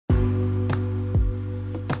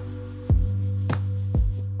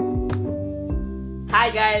Hi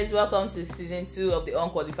guys, welcome to season 2 of the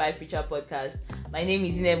Unqualified Preacher Podcast. My name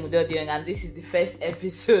is Ine Mudodion and this is the first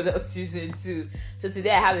episode of season 2. So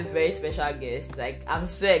today I have a very special guest. I'm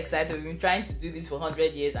so excited. We've been trying to do this for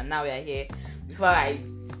 100 years and now we are here. Before I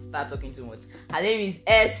start talking too much, her name is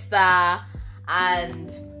Esther. And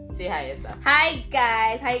say hi, Esther. Hi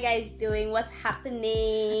guys, how you guys doing? What's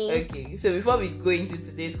happening? Okay, so before we go into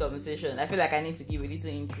today's conversation, I feel like I need to give a little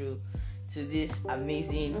intro to this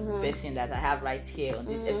amazing person that I have right here on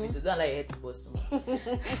this episode. Don't let your head to post too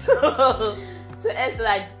much. so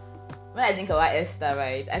Esther, when I think about Esther,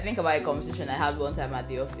 right, I think about a conversation I had one time at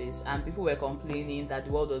the office, and people were complaining that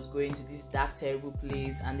the world was going to this dark, terrible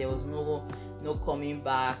place, and there was no coming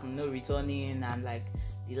back, no returning, and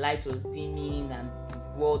the light was dimming, and the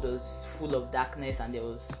world was full of darkness, and there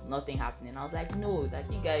was nothing happening. I was like, no,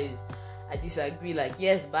 you guys, I disagree.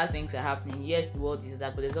 Yes, bad things are happening. Yes, the world is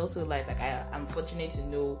that, but there's also light. I'm fortunate to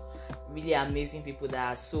know really amazing people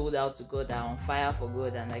that are sold out to God, that are on fire for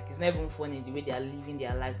God, and it's not even funny the way they are living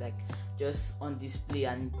their lives, just on display,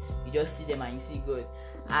 and you just see them and you see God.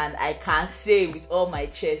 And I can say with all my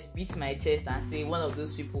chest, beat my chest, and say one of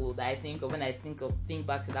those people that I think of when I think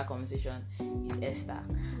back to that conversation is Esther,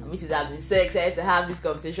 and which is I've been so excited to have this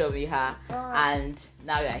conversation with her, and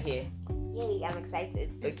now we are here. Yay, I'm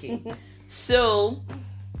excited. Okay. So,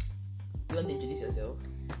 you want to introduce yourself?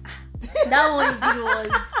 That one you did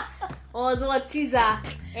was what teaser?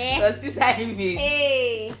 Was teaser image?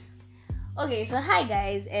 Hey. Okay, so hi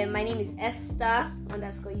guys, my name is Esther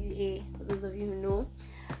 _UA for those of you who know.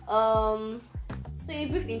 So a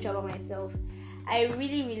brief intro about myself. I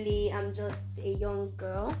really am just a young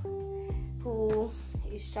girl who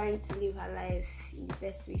is trying to live her life in the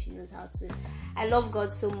best way she knows how to. I love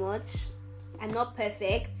God so much. I'm not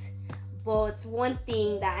perfect, but one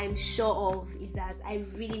thing that I'm sure of is that I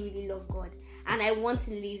really love God, and I want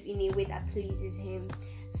to live in a way that pleases Him.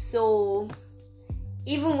 So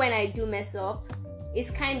even when I do mess up,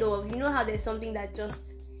 it's kind of, how there's something that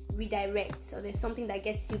just redirects, or there's something that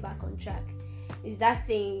gets you back on track. It's that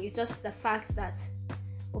thing. It's just the fact that,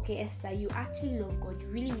 okay, Esther, you actually love God. You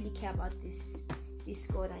really care about this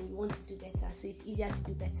God, and you want to do better, so it's easier to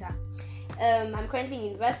do better. I'm currently in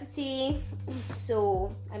university,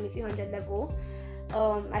 so I'm a few hundred level.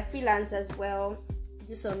 I freelance as well,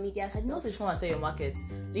 do some media stuff. I know which one to say your market.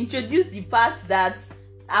 Introduce the parts that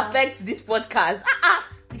affect this podcast.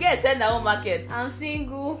 You guys send our own market. I'm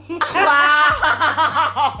single.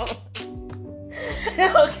 Wow.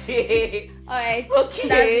 Okay. Alright. Okay.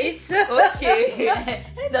 That's it. Okay.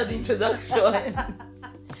 End of the introduction.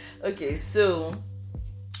 Okay, so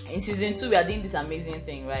in season 2 we are doing this amazing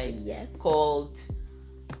thing, right? Yes. Called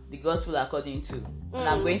The Gospel According to. And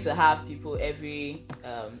I'm going to have people every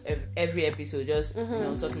episode just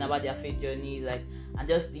talking about their faith journey, and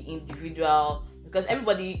just the individual, because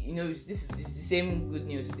everybody this is the same good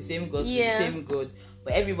news, the same gospel, the same God,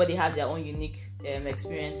 but everybody has their own unique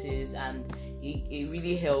experiences, and it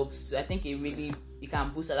really helps. So I think it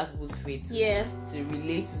can boost other people's faith to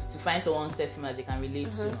relate to find someone's testimony they can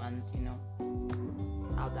relate to, and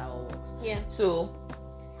how that all works. So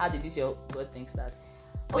how did this your God thing start?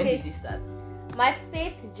 When did this start? My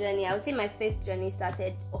faith journey, I would say my faith journey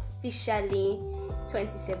started officially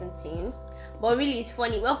 2017. But really, it's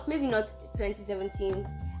funny. Well, maybe not 2017.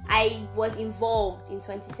 I was involved in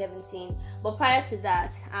 2017. But prior to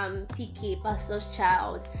that, I'm PK, pastor's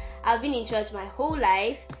child. I've been in church my whole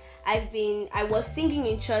life. I was singing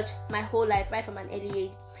in church my whole life, right from an early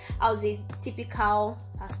age. I was a typical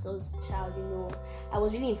pastor's child, I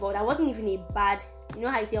was really involved. I wasn't even a bad,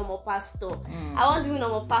 how you say I'm a pastor. I wasn't even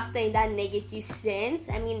a pastor in that negative sense.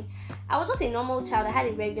 I mean, I was just a normal child. I had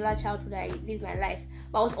a regular childhood. I lived my life.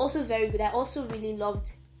 But I was also very good. I also really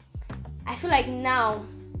loved, I feel like now,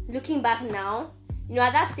 looking back now,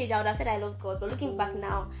 at that stage I would have said I love God, but looking back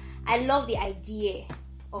now, I love the idea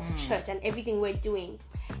of church and everything we're doing.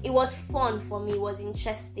 It was fun for me. It was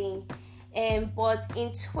interesting. But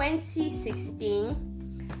in 2016,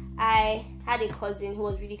 I had a cousin who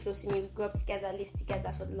was really close to me. We grew up together, lived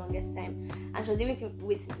together for the longest time, and she was living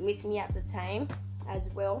with me at the time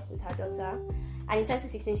as well, with her daughter. And in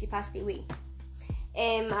 2016, she passed away.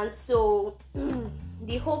 And so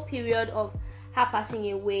the whole period of her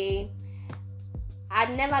passing away,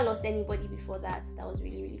 I'd never lost anybody before that was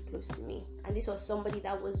really close to me, and this was somebody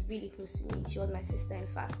that was really close to me. She was my sister, in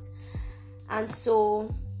fact. And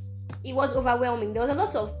so it was overwhelming. There was a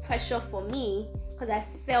lot of pressure for me because I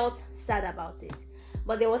felt sad about it,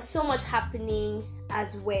 but there was so much happening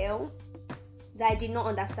as well that I did not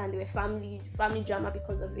understand. There were family drama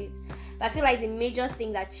because of it. But I feel like the major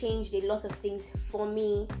thing that changed a lot of things for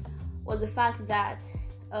me was the fact that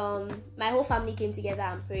my whole family came together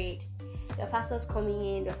and prayed. The pastors coming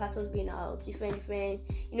in, the pastors going out, different,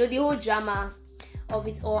 the whole drama of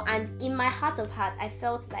it all. And in my heart of hearts, I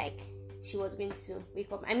felt like she was going to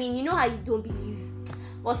wake up. I mean, you know how you don't believe,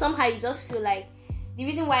 but somehow you just feel like the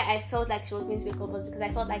reason why I felt like she was going to wake up was because I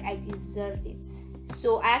felt like I deserved it.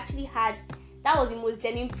 So I actually that was the most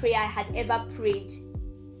genuine prayer I had ever prayed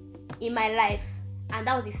in my life, and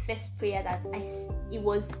that was the first prayer that it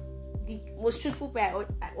was the most truthful prayer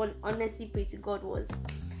I honestly prayed to God. Was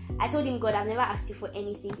I told him, God, I've never asked you for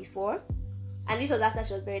anything before, and this was after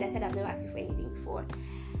she was buried. I said I've never asked you for anything before,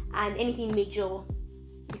 and anything major,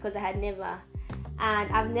 because I had never,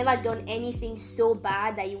 and I've never done anything so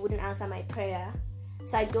bad that you wouldn't answer my prayer.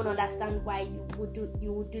 So I don't understand why you would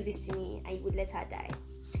do this to me and you would let her die.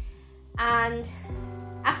 And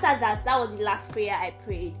after that was the last prayer I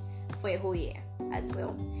prayed for a whole year as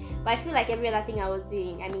well. But I feel like every other thing I was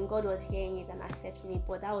doing, I mean, God was hearing it and accepting it,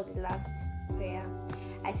 but that was the last prayer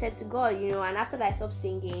I said to God, and after that I stopped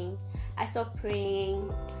singing, I stopped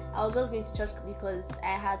praying. I was just going to church because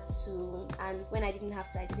I had to, and when I didn't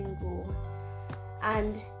have to, I didn't go.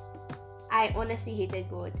 And I honestly hated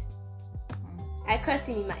God. I cursed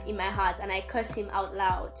him in my heart, and I cursed him out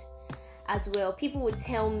loud as well. People would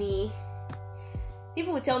tell me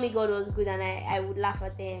God was good, and I would laugh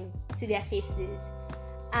at them to their faces.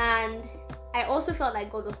 And I also felt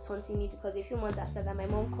like God was taunting me, because a few months after that, my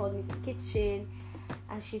mom calls me to the kitchen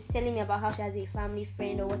and she's telling me about how she has a family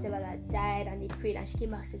friend or whatever that died, and they prayed and she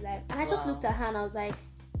came back to life. And I just looked at her and I was like,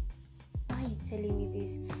 why are you telling me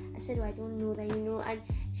this? I said, I don't know that, and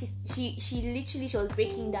she literally, she was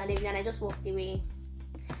breaking down everything, and I just walked away.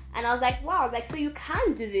 And I was like, wow, so you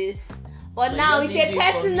can't do this. But now it's a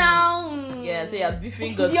personal. Yeah, so you're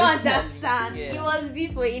beefing God. Do you understand? Yeah. It was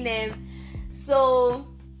beef for him. So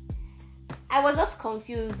I was just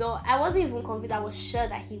confused. Though I wasn't even confused. I was sure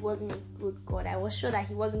that he wasn't a good God. I was sure that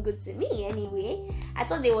he wasn't good to me anyway. I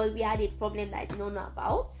thought we had a problem that I didn't know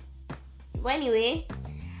about. But anyway,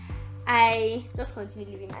 I just continued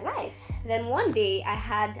living my life. Then one day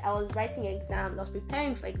I was writing exams. I was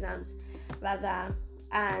preparing for exams rather,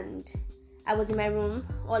 and I was in my room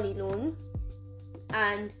all alone.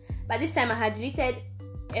 And by this time I had deleted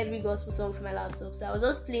every gospel song from my laptop. So I was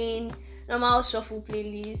just playing normal shuffle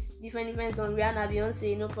playlists, different songs, Rihanna,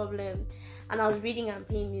 Beyonce, no problem. And I was reading and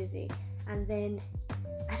playing music. And then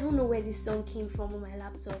I don't know where this song came from on my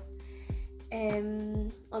laptop.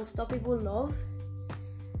 Unstoppable Love.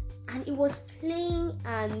 And it was playing,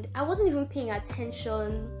 and I wasn't even paying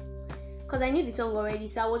attention because I knew the song already.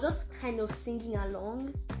 So I was just kind of singing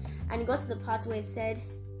along, and it got to the part where it said,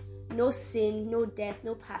 no sin, no death,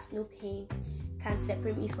 no past, no pain can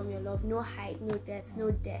separate me from your love. No height, no depth, no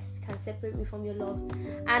death can separate me from your love.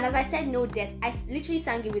 And as I said, no death, I literally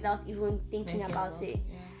sang it without even thinking about it.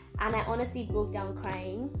 Yeah. And I honestly broke down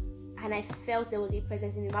crying, and I felt there was a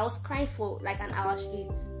presence in him. I was crying for like an hour straight.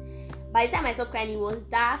 By the time I stopped crying, it was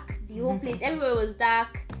dark. The whole place, everywhere was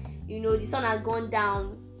dark. The sun had gone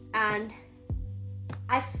down. And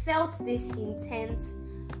I felt this intense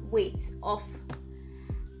weight off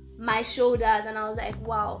my shoulders. And I was like,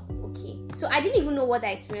 wow, okay. So I didn't even know what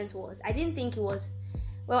that experience was. I didn't think it was,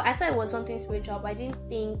 I thought it was something spiritual, but I didn't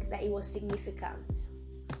think that it was significant.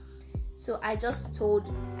 So I just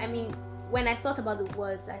when I thought about the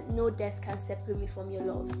words that no death can separate me from your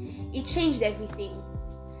love, it changed everything.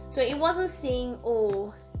 So it wasn't saying,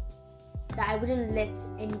 that I wouldn't let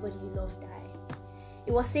anybody you love die.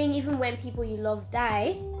 It was saying, even when people you love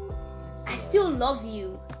die, I still love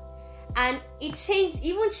you. And it changed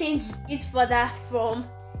it further from,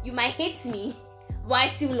 you might hate me, but I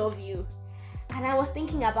still love you. And I was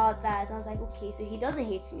thinking about that. I was like, okay, so he doesn't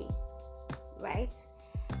hate me, right?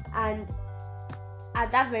 And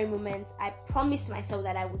at that very moment, I promised myself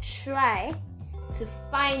that I would try to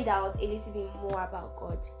find out a little bit more about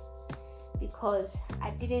God, because I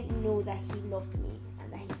didn't know that he loved me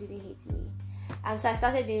and that he didn't hate me. And so I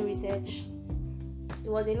started doing research. It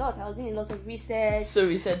was a lot. I was doing a lot of research. So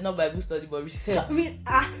research, not Bible study, but research. Like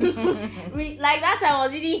that time I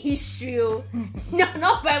was reading history. No,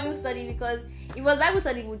 not Bible study, because if it was Bible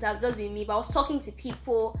study, it would have just been me. But I was talking to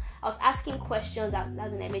people. I was asking questions.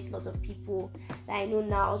 That's when I met lots of people that I know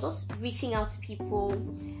now. I was just reaching out to people.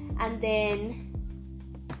 And then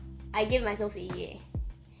I gave myself a year.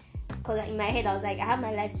 Because in my head, I was like, I have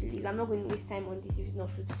my life to live. I'm not going to waste time on this if it's not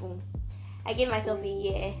fruitful. I gave myself a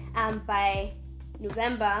year. And by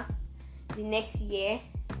November, the next year,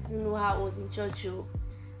 I don't know how I was in church.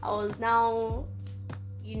 I was now,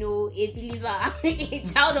 a believer, a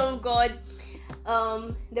child of God.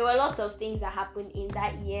 There were lots of things that happened in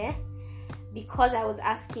that year. because I was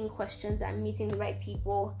asking questions and meeting the right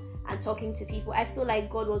people and talking to people, I feel like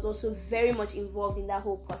God was also very much involved in that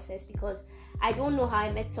whole process, because I don't know how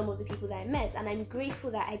I met some of the people that I met, and I'm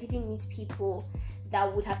grateful that I didn't meet people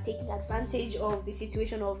that would have taken advantage of the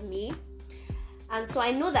situation of me. And so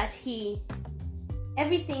I know that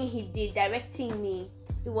everything he did directing me,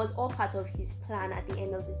 it was all part of his plan at the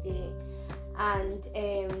end of the day. And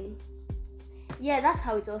that's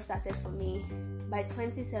how it all started for me. By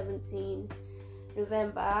 2017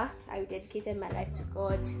 November, I rededicated my life to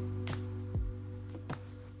God.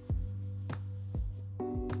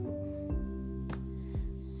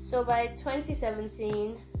 So by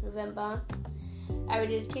 2017 November, I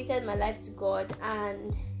rededicated my life to God,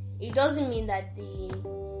 and it doesn't mean that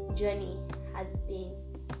the journey has been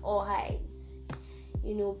all highs,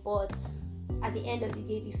 but at the end of the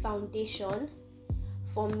day, the foundation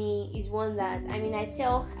for me is one that, I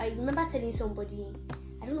remember telling somebody,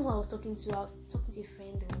 I don't know who I was talking to. I was talking to a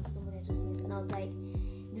friend or somebody I just met, and I was like,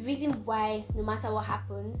 the reason why, no matter what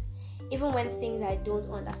happens, even when things I don't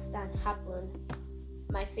understand happen,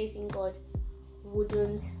 my faith in God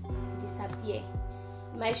wouldn't disappear.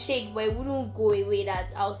 It might shake, but it wouldn't go away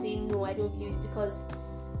that I'll say, no, I don't believe it, because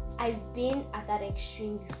I've been at that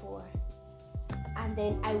extreme before. And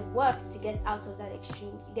then I worked to get out of that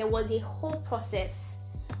extreme. There was a whole process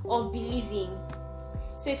of believing.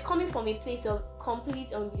 So it's coming from a place of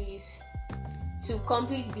complete unbelief to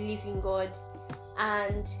complete belief in God.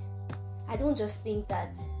 And I don't just think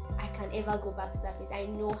that I can ever go back to that place. I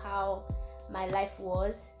know how my life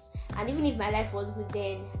was. And even if my life was good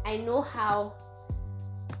then, I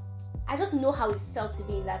just know how it felt to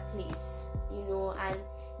be in that place, and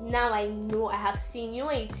now I know I have seen,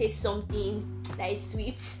 when you taste something that is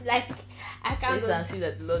sweet, like I can't taste and see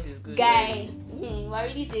that the Lord is good. Guy, we're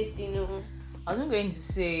really tasting, I wasn't going to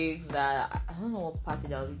say that, I don't know what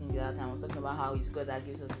passage I was reading the other time. I was talking about how it's God that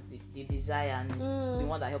gives us the desire, and it's the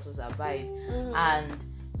one that helps us abide. And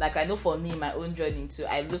like, I know for me, my own journey too,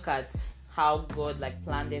 I look at how God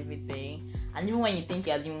planned everything, and even when you think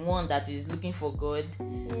you're the one that is looking for God,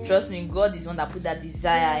 trust me, God is the one that put that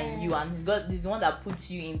desire in you, and God is the one that puts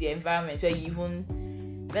you in the environment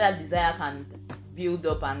where that desire can build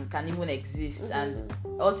up and can even exist. And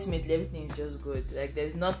ultimately everything is just good. Like,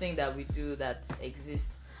 there's nothing that we do that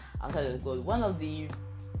exists outside of God. One of the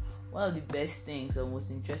best things or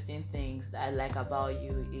most interesting things that I like about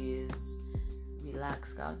you is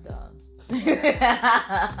relax, calm down.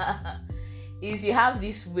 Is you have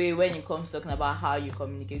this way when it comes talking about how you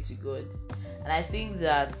communicate to God. And I think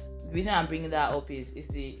that the reason I'm bringing that up is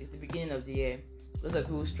the beginning of the year. A lot of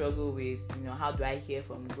people struggle with, how do I hear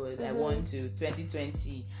from God? I want to,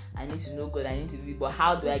 2020, I need to know God, I need to be, but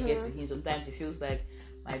how do I get to Him? Sometimes it feels like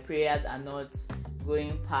my prayers are not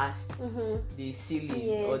going past the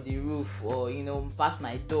ceiling or the roof, or, past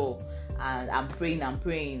my door. And I'm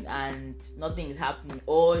praying and nothing is happening.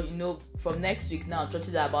 Or, from next week now,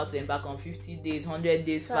 churches are about to embark on 50 days, 100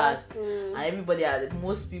 days fast. And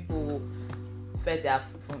most people, first, they are,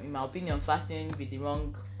 in my opinion, fasting with the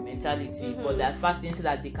wrong mentality. But they're fasting so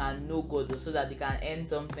that they can know God, or so that they can earn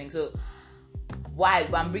something. So, why?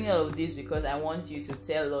 But I'm bringing all of this because I want you to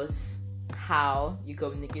tell us how you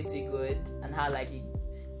communicate to God, and how, you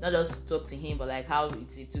not just talk to Him, but how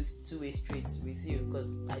it's a two-way street with you,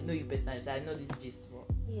 because I know you personally, so I know this gist.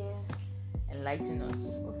 Enlighten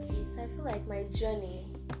us. Okay, so I feel like my journey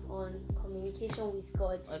on communication with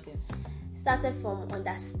God started from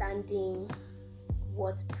understanding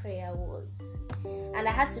what prayer was, and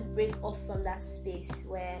I had to break off from that space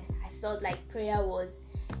where I felt like prayer was,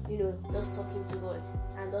 just talking to God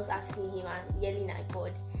and just asking Him and yelling at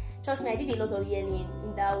God. Trust me, I did a lot of yelling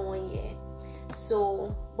in that 1 year.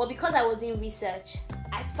 So, but because I was doing research,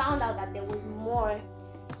 I found out that there was more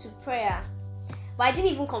to prayer. But I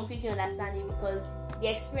didn't even completely understand it, because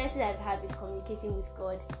the experiences I've had with communicating with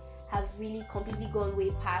God have really completely gone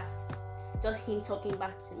way past just Him talking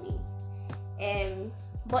back to me.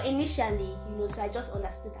 But initially, so I just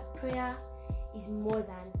understood that prayer is more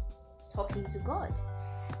than talking to God.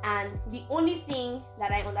 And the only thing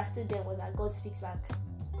that I understood then was that God speaks back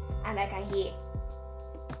and I can hear.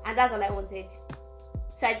 And that's all I wanted.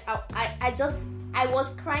 So I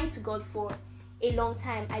was crying to God for a long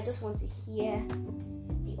time. I just want to hear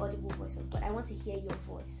the audible voice of God. I want to hear your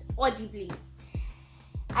voice audibly.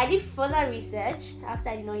 I did further research after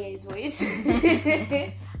I did not hear His voice.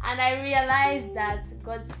 And I realized that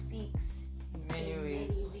God speaks in many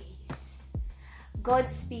ways. God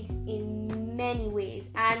speaks in many ways.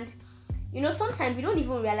 And sometimes we don't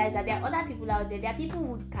even realize that there are other people out there. There are people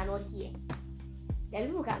who cannot hear. There are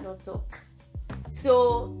people who cannot talk.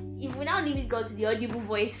 So if we now limit God to the audible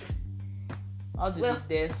voice, How did the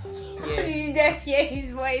deaf how did the deaf hear his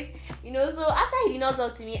voice? So after he did not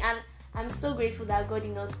talk to me, and I'm so grateful that God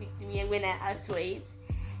did not speak to me when I asked for it,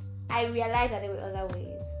 I realized that there were other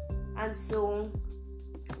ways. And so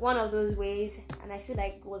one of those ways, and I feel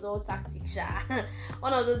like it was all tactic,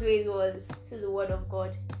 one of those ways was through the Word of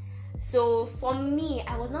God. So for me,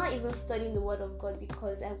 I was not even studying the Word of God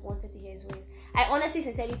because I wanted to hear His voice. I honestly,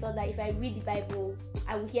 sincerely thought that if I read the Bible,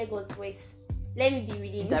 I will hear God's voice. Let me be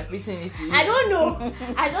reading. Interpreting it to you. I don't know.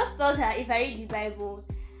 I just thought that if I read the Bible,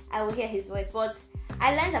 I will hear His voice. But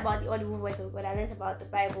I learned about the audible voice of God. I learned about the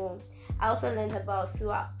Bible. I also learned about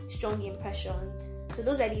strong impressions. So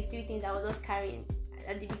those were the 3 things I was just carrying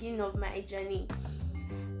at the beginning of my journey.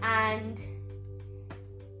 And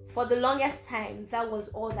for the longest time, that was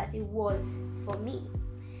all that it was for me.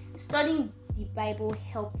 Studying the Bible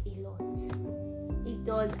helped a lot. It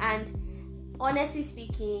does. And honestly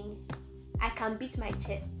speaking, I can beat my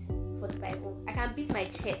chest for the Bible. I can beat my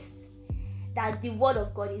chest that the Word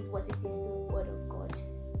of God is what it is, the Word of God.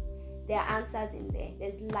 There are answers in there.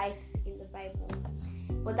 There's life in the Bible.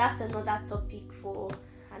 But that's another topic for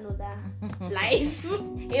another life.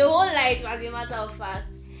 A whole life, as a matter of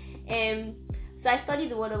fact. So I studied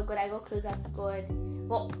the Word of God. I got closer to God.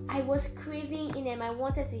 But I was craving in Him. I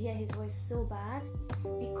wanted to hear His voice so bad.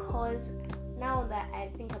 Because now that I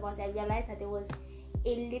think about it, I realized that there was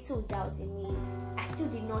a little doubt in me. I still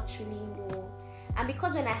did not truly know. And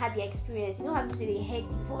because when I had the experience, how people say they heard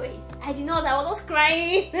the voice, I did not. I was just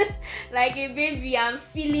crying like a baby. I'm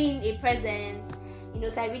feeling a presence.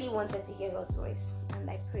 So I really wanted to hear God's voice. And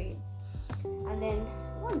I prayed. And then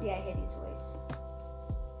one day I heard His voice.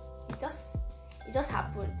 It just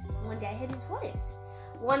happened. One day I heard His voice.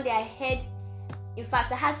 One day I heard, in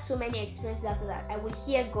fact, I had so many experiences after that. I would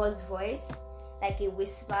hear God's voice like a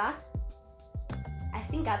whisper. I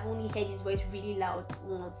think I've only heard His voice really loud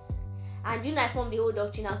once. And I formed the whole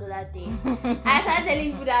doctrine after that day. I started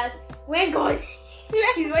telling people that when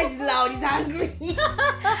His voice is loud, He's angry.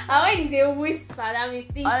 And when He's a whisper, that means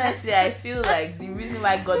things. Honestly, I feel like the reason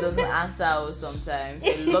why God doesn't answer us sometimes,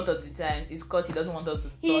 a lot of the time, is because He doesn't want us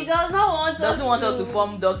to. He does not want us to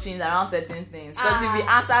form doctrines around certain things. Because if He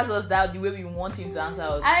answers us that the way we want Him to answer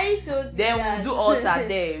us, then we'll do altar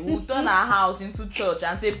there. We'll turn our house into church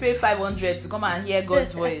and say, pay 500 to come and hear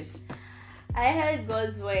God's voice. I heard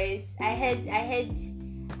God's voice. I heard,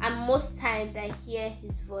 and most times I hear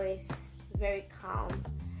His voice very calm.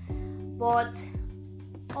 But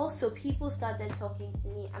also people started talking to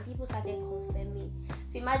me and people started confirming.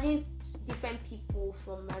 So imagine different people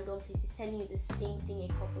from random places telling you the same thing a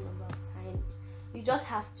couple number of times. You just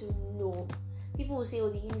have to know. People will say,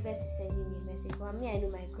 the universe is sending me a message. But me, I know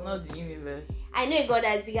my God. It's not the universe. I know a God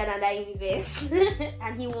that is bigger than that universe.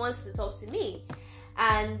 And He wants to talk to me.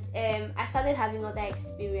 And I started having other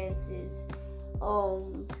experiences.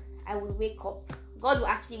 I would wake up. God would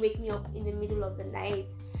actually wake me up in the middle of the night,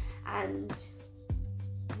 and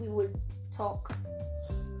we would talk.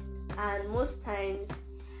 And most times,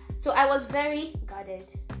 so I was very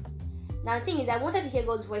guarded. Now the thing is, I wanted to hear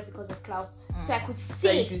God's voice because of clouds, so I could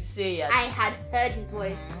say I had heard His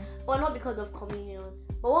voice, but not because of communion.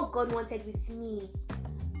 But what God wanted with me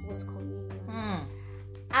was communion.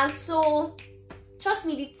 And so, trust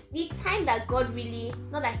me, the time that God really,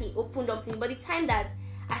 not that He opened up to me, but the time that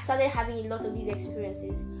I started having a lot of these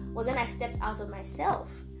experiences was when I stepped out of myself.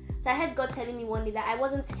 So I heard God telling me one day that I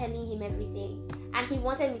wasn't telling Him everything, and He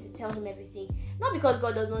wanted me to tell Him everything. Not because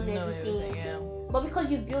God does not know everything, but because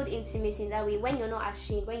you build intimacy in that way, when you're not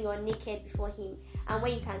ashamed, when you're naked before Him, and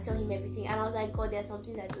when you can tell Him everything. And I was like, God, there's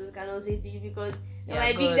something that I just cannot say to you because you're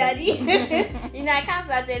my big daddy. I can't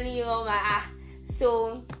start telling you all my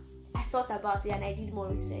So I thought about it and I did more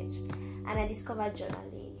research, and I discovered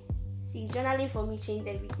journaling. See, journaling for me changed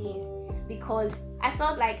everything because I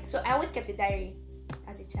felt like, so I always kept a diary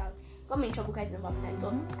as a child. Got me in trouble quite a number of times,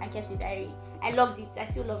 but I kept a diary. I loved it. I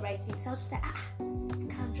still love writing. So I was just like, I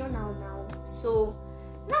can journal now. So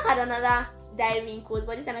now I had another diary in quotes,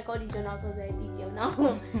 but this time I called it journal because I'm a big girl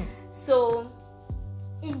now. So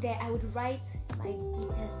in there, I would write my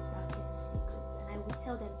deepest, darkest secrets, and I would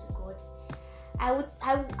tell them to God. I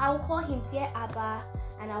would call Him Dear Abba,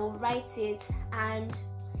 and I would write it, and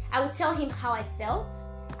I would tell Him how I felt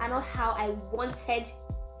and not how I wanted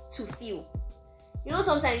to feel.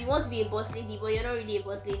 Sometimes you want to be a boss lady, but you're not really a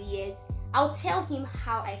boss lady yet. I'll tell Him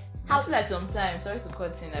how I feel like sometimes, sorry to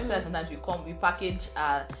cut in, I feel like sometimes we package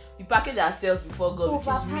ourselves before God, which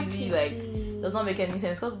is really does not make any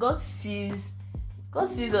sense, because God sees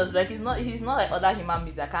us. Like he's not like other human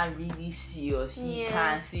beings that can't really see us. He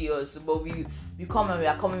can't see us, but we come and we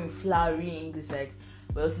are coming with flowery English, like,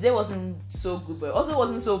 well, today wasn't so good, but also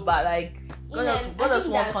wasn't so bad. Like, God just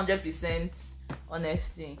wants 100%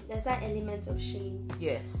 honesty. There's that element of shame.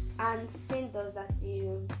 Yes. And sin does that to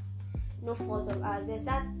you. No fault of ours. There's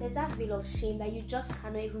that veil of shame that you just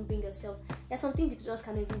cannot even bring yourself. There's some things you just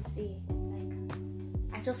cannot even say.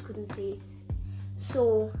 Like, I just couldn't say it.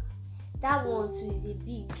 So that one too is a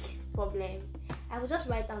big problem. I would just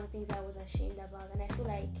write down things that I was ashamed about, and I feel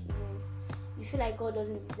like, you feel like God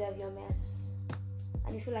doesn't deserve your mess,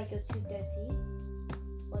 and you feel like you're too dirty.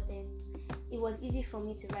 But then it was easy for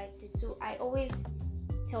me to write it. So I always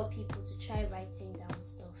tell people to try writing down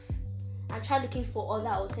stuff and try looking for other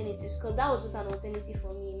alternatives, because that was just an alternative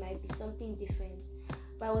for me. It might be something different.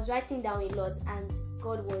 But I was writing down a lot, and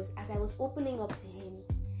God was, as I was opening up to Him,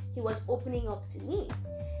 He was opening up to me.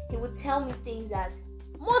 He would tell me things that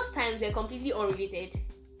most times were completely unrelated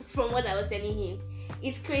from what I was telling Him.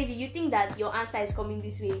 It's crazy. You think that your answer is coming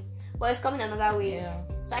this way, but it's coming another way. Yeah.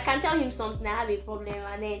 So I can tell Him something, I have a problem,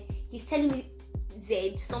 and then He's telling me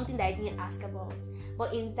Z, something that I didn't ask about.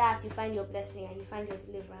 But in that, you find your blessing and you find your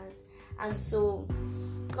deliverance. And so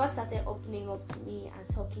God started opening up to me and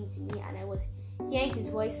talking to me, and I was hearing His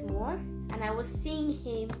voice more, and I was seeing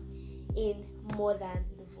Him in more than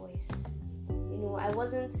the voice. I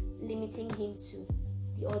wasn't limiting Him to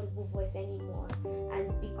the audible voice anymore.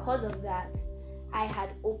 And because of that, I had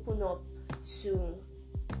opened up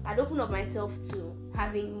myself to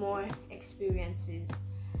having more experiences.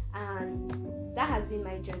 And that has been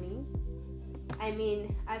my journey. I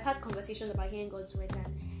mean, I've had conversations about hearing God's voice,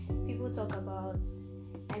 and people talk about,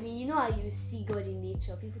 how you see God in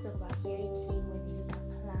nature. People talk about hearing Him when they look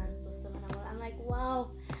at plants or stuff, and I'm like, wow,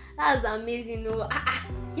 that's amazing.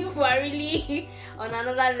 You are really on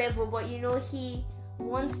another level. But He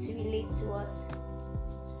wants to relate to us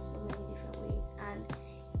in so many different ways and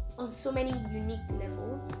on so many unique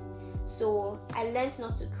levels. So I learned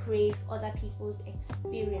not to crave other people's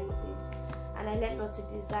experiences, and I learned not to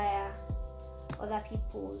desire other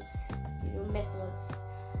people's methods,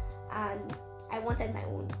 and I wanted my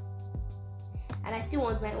own, and I still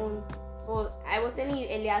want my own. But I was telling you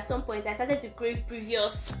earlier, at some point I started to crave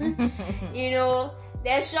previous.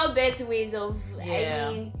 There's sure better ways of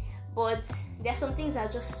but there are some things that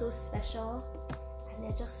are just so special, and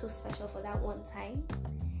they're just so special for that one time,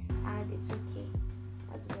 and it's okay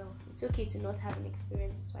as well. It's okay to not have an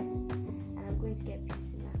experience twice, and I'm going to get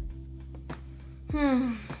peace in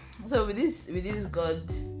that. So with this God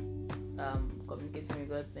communicating with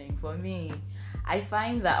God thing, for me, I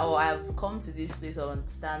find that I've come to this place of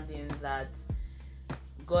understanding that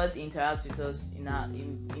God interacts with us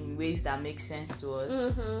in ways that make sense to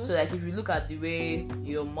us. Mm-hmm. So like if you look at the way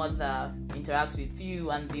your mother interacts with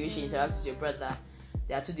you and the way she interacts with your brother,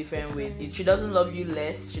 there are two different ways. She doesn't love you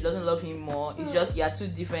less, she doesn't love him more. It's just you are two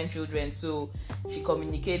different children, so she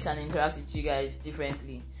communicates and interacts with you guys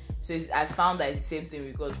differently. So I found that it's the same thing,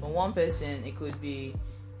 because for one person it could be,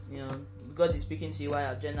 God is speaking to you while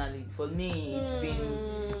you're journaling. For me, it's been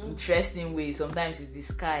interesting ways. Sometimes it's the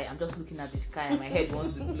sky. I'm just looking at the sky and my head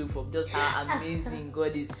wants to blow from just how amazing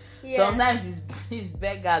God is. Yeah. Sometimes it's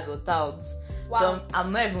beggars or touts. Wow. So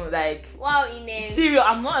I'm not even like, wow, serious.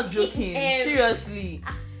 I'm not joking. Seriously.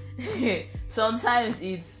 Sometimes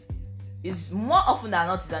it's more often than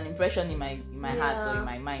not, it's an impression in my heart or in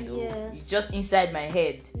my mind, or it's just inside my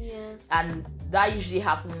head. Yeah. And that usually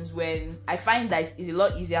happens when I find that it's a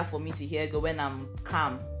lot easier for me to hear God when I'm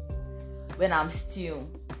calm, when I'm still.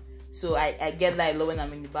 So I get that a lot when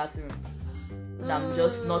I'm in the bathroom. And I'm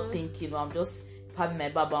just not thinking, or I'm just having my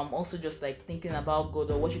bath, but I'm also just like thinking about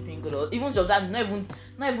God or worshiping God, or even sometimes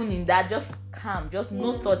not even in that, just calm, just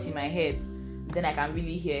no thoughts in my head. Then I can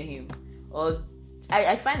really hear Him. Or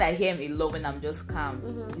I find I hear Him a lot when I'm just calm.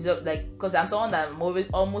 Mm-hmm. It's like, because I'm someone that I'm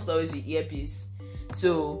almost always with earpiece,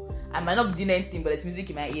 so I might not be doing anything, but there's music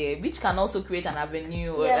in my ear, which can also create an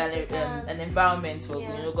avenue or an environment for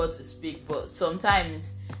God to speak. But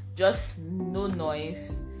sometimes just no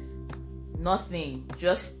noise, nothing,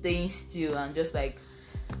 just staying still, and just like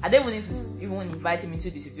I don't even need to even invite Him into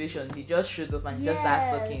the situation. He just showed up and he just starts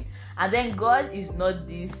talking. And then God is not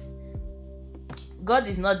this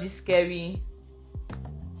scary.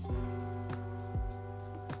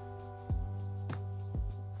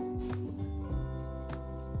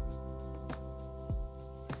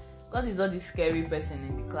 God is not this scary person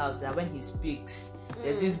in the clouds that when He speaks,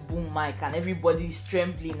 there's this boom mic and everybody is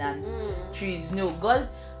trembling and trees. No, God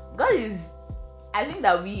is. I think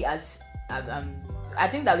that we as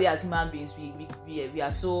human beings, we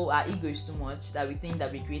are so, our ego is too much, that we think that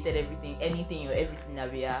we created everything, anything or everything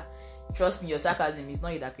that we are. trust me, your sarcasm is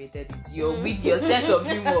not you that created it. Your sense of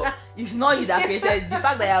humor is not you that created it. The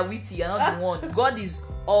fact that you're witty, you're not the one. God is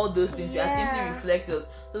all those things. We are simply reflectors.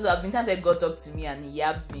 So I've been times that God talked to me and he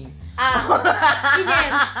yabbed me. That's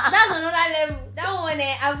another level. That one,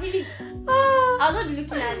 I really, I was not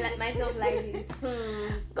looking at myself like this.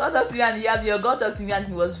 God talked to me and he yabbed me. Or God talked to me and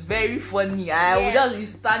he was very funny. I would just be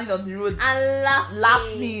standing on the road and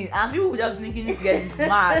laughing. And people would just be thinking this girl is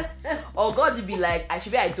mad. Or God would be like, I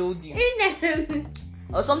told you.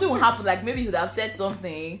 Or something would happen, like maybe he would have said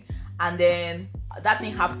something and then that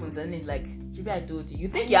thing happens and it's like, I told you. You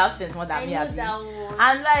think you have sense more than me, Abby.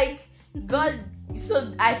 And like God,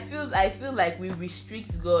 so I feel like we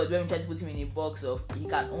restrict God when we try to put him in a box of he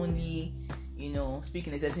can only, speak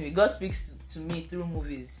in a certain way. God speaks to me through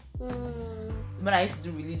movies. When I used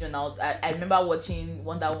to do religion, I remember watching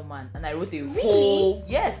Wonder Woman and I wrote a whole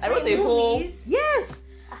I wrote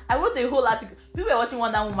a whole article. People were watching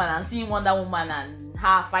Wonder Woman and seeing Wonder Woman and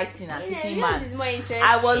her fighting and kissing man.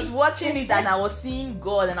 I was watching it and I was seeing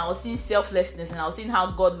God and I was seeing selflessness and I was seeing how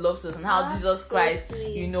God loves us and how Jesus Christ,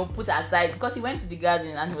 put aside, because he went to the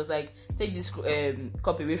garden and he was like, take this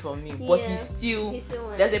cup away from me. But he still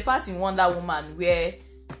there's a part in Wonder Woman where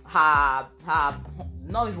her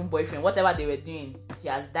not even boyfriend, whatever they were doing, he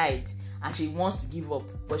has died and she wants to give up,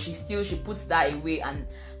 but she puts that away. And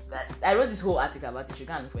I wrote this whole article about it. You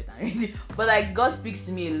can't look for it and read it. But like God speaks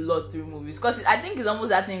to me a lot through movies, because I think it's almost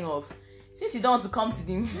that thing of, since you don't want to come to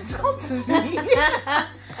the movies, come to me.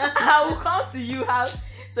 I will come to you.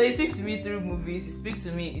 So he speaks to me through movies. It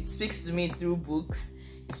speaks to me through books.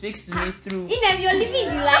 It speaks to me through. You're living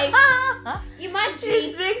the life. Imagine.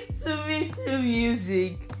 He speaks to me through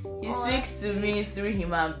music. He speaks to me through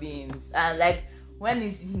human beings. And like, when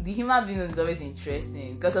the human being is always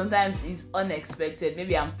interesting, because sometimes it's unexpected.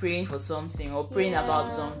 Maybe I'm praying for something or praying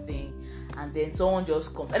about something, and then someone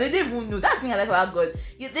just comes and they don't even know. That's the thing I like about God.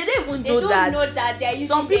 They don't even know that.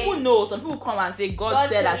 Some people know. Some people come and say, God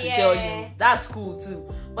said I should tell you. That's cool too.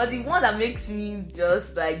 But the one that makes me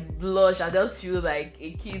just like blush, I just feel like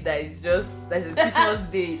a kid that is just like a Christmas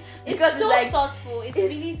day. Because it's so like, thoughtful. It's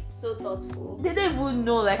really so thoughtful. They don't even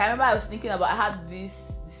know. Like, I remember I was thinking about, I had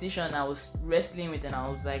this decision I was wrestling with, and I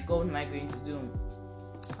was like, what am I going to do?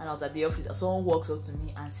 And I was at the office and someone walks up to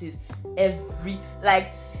me and says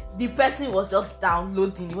the person was just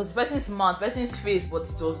downloading. It was the person's mouth, person's face, but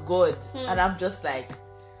it was God. And I'm just like,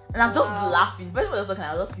 and I'm just laughing. The person was just talking,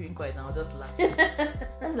 I was just keeping quiet and I was just laughing.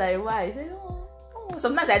 I was like, why? I said, oh.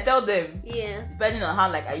 Sometimes I tell them, depending on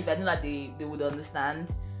how, like, if I know that they would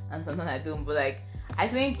understand, and sometimes I don't. But like, I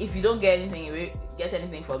think if you don't get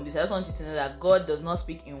anything from this, I just want you to know that God does not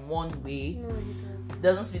speak in one way. No, he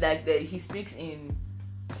doesn't speak like that. He speaks in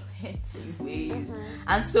plenty ways.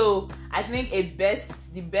 And so I think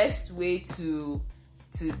the best way to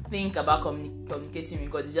think about communicating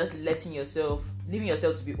with God is just leaving yourself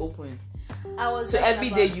to be open. So every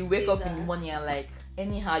day you wake up in the morning and like,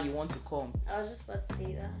 anyhow you want to come, I was just about to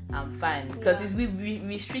say that I'm fine, because we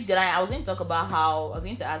restrict the line. I was going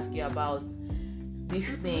to ask you about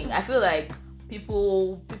this thing. I feel like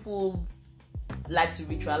people like to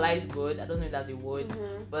ritualize God. I don't know if that's a word,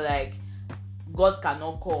 but like, God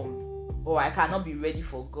cannot come, or I cannot be ready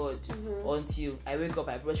for God until I wake up,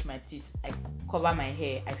 I brush my teeth, I cover my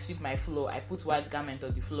hair, I sweep my floor, I put white garment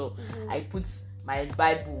on the floor, I put my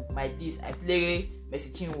Bible, my this, I play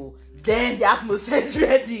Mercy Chinwo, then the atmosphere is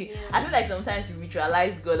ready. I feel like sometimes we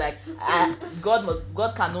ritualize God, like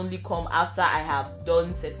God can only come after I have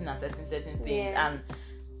done certain things, and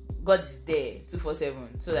God is there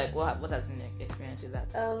 247. So like, what has been the experience with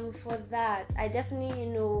that? For that, I definitely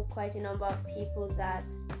know quite a number of people that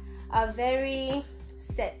are very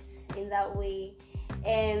set in that way.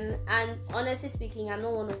 And honestly speaking, I'm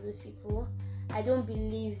not one of those people. I don't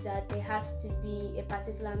believe that there has to be a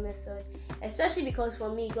particular method, especially because for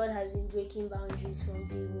me, God has been breaking boundaries from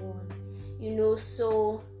day one.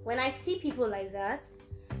 So when I see people like that,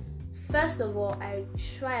 first of all, I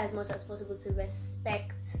try as much as possible to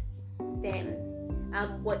respect them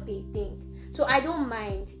and what they think. So I don't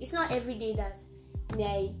mind. It's not every day that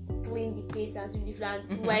I clean the place and sweep the floor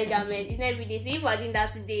and white garment. It's not every day. So if we're doing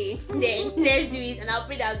that today, then let's do it. And I'll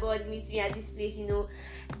pray that God meets me at this place,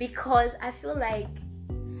 because I feel like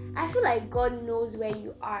God knows where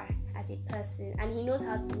you are as a person, and He knows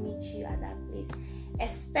how to meet you at that place,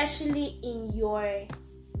 especially in your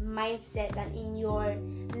mindset and in your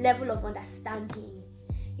level of understanding.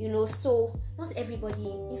 So not everybody,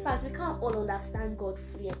 in fact, we can't all understand God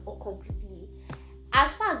fully or completely.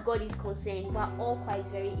 As far as God is concerned, we're all quite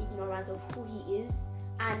very ignorant of who He is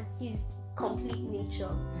and His complete nature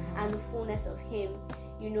and the fullness of Him.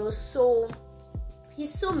 So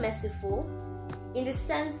He's so merciful in the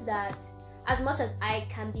sense that as much as I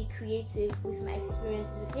can be creative with my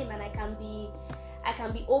experiences with him, and I can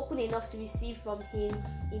be open enough to receive from him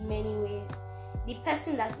in many ways, the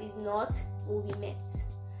person that is not will be met,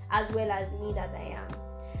 as well as me that I am.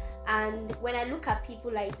 And when I look at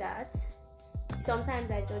people like that, sometimes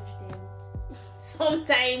I judge them.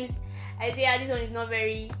 Sometimes I say, this one is not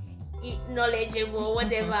very knowledgeable,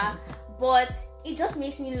 whatever. But it just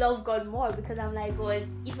makes me love God more, because I'm like, God,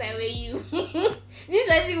 if I were you, this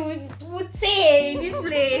person would stay in this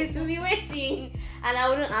place, would be waiting, and I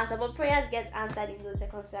wouldn't answer. But prayers get answered in those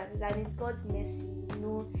circumstances, and it's God's mercy.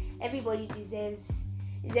 Everybody deserves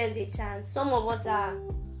a chance. Some of us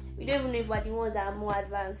we don't even know if we're the ones that are more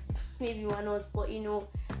advanced. Maybe we're not, but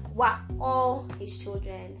we're all His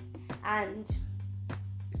children, and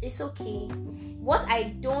it's okay. What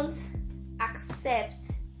I don't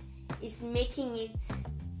accept is making it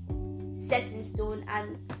set in stone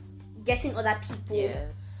and getting other people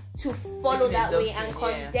to follow that way, and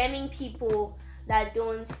condemning people that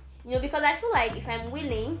don't, because I feel like if I'm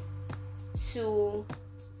willing to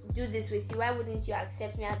do this with you, why wouldn't you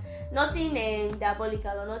accept me? And nothing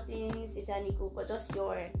diabolical or nothing satanical, but just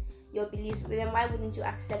your beliefs. Then why wouldn't you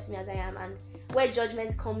accept me as I am? And where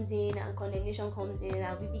judgment comes in and condemnation comes in,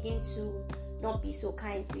 and we begin to not be so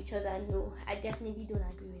kind to each other, no, I definitely don't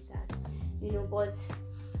agree with that. But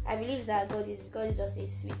I believe that God is just a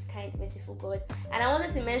sweet, kind, merciful God. And I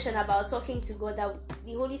wanted to mention about talking to God, that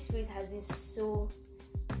the Holy Spirit has been so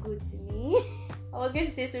good to me. I was going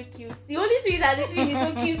to say so cute. The Holy Spirit has literally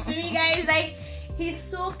been so cute to me, guys. Like, He's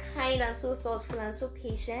so kind and so thoughtful and so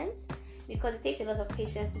patient, because it takes a lot of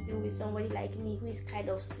patience to deal with somebody like me who is kind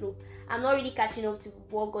of slow. I'm not really catching up to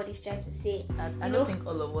what God is trying to say. I don't think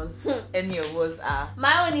all of us, any of us are.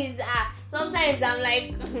 My own is, sometimes I'm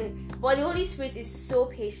like, but the Holy Spirit is so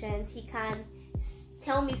patient. He can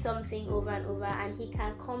tell me something over and over, and He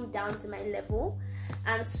can come down to my level.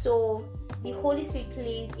 And so the Holy Spirit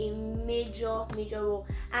plays a major role.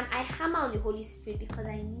 And I hammer on the Holy Spirit because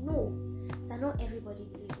I know that not everybody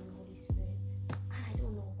believes in the Holy Spirit. And I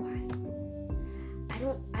don't know why.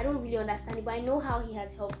 I don't really understand it, but I know how He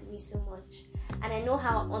has helped me so much. And I know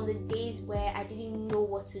how on the days where I didn't know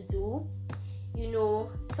what to do,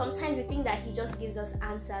 sometimes we think that He just gives us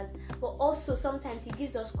answers, but also sometimes He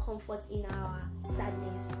gives us comfort in our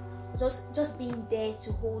sadness. Just being there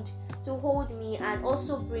to hold me, and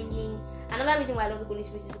also bringing. Another reason why I love the Holy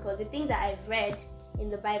Spirit is because the things that I've read in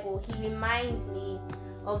the Bible, He reminds me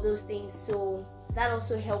of those things. So that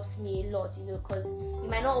also helps me a lot, because you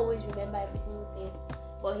might not always remember every single thing,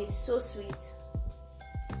 but He's so sweet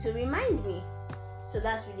to remind me. So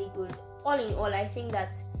that's really good. All in all, I think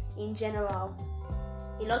that in general,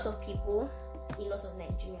 a lot of people, a lot of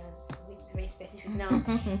Nigerians, to be very specific now,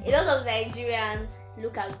 a lot of Nigerians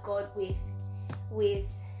look at God with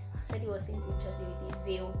somebody was saying interesting with a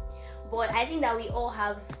veil, but I think that we all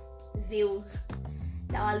have veils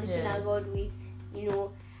that we're looking at God with.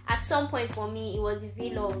 At some point for me, it was a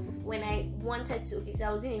veil of when I wanted to. Okay, so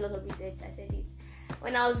I was doing a lot of research. I said it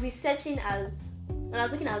when I was researching when I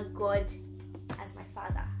was looking at God as my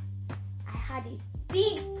Father. I had a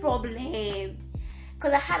big problem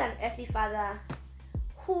because I had an earthly father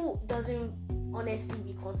who doesn't honestly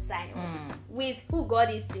reconcile with who God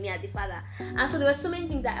is to me as a father. And so there were so many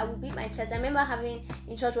things that I would beat my chest. I remember having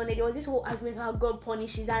in church one day, there was this whole argument about how God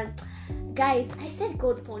punishes, and guys, I said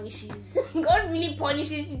God punishes. God really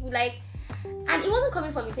punishes people, and it wasn't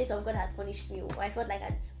coming from a place of God had punished me, or I felt like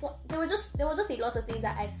but there was just a lot of things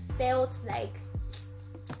that I felt like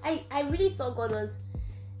I really thought God was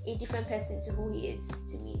a different person to who He is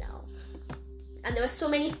to me now. And there were so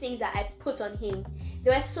many things that I put on Him.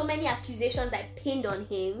 There were so many accusations I pinned on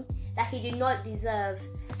Him that He did not deserve.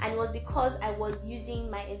 And it was because I was using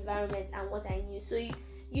my environment and what I knew. So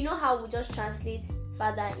you know how we just translate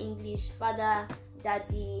Father English, Father,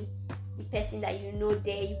 Daddy, the person that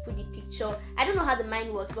there, you put the picture. I don't know how the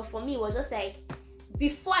mind works, but for me it was just like,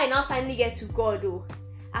 before I now finally get to God,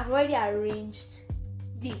 I've already arranged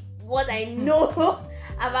what I know.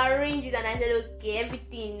 I've arranged it, and I said, okay,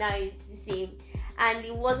 everything now is the same. And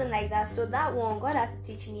it wasn't like that. So that one, God had to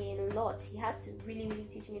teach me a lot. He had to really, really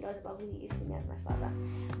teach me a lot about who He is to me as my Father.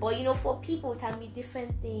 But for people, it can be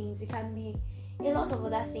different things. It can be a lot of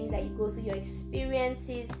other things that you go through, your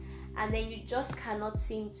experiences, and then you just cannot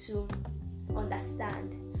seem to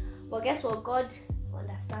understand. But guess what? God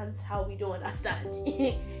understands how we don't understand.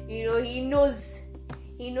 He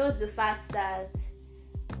knows the fact that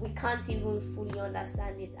we can't even fully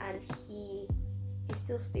understand it, and He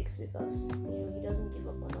still sticks with us. He doesn't give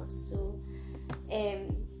up on us. So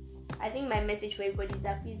I think my message for everybody is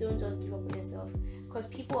that please don't just give up on yourself, because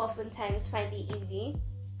people oftentimes find it easy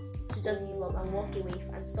to just give up and walk away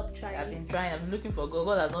and stop trying. I've been trying. I've been looking for God.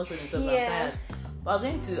 God has not shown himself. Yeah. I'm tired. But I was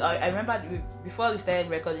going to. I remember before we started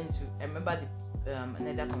recording. I remember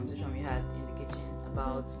another conversation we had in the kitchen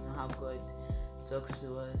about how God talks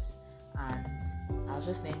to us, and I was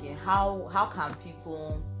just thinking how can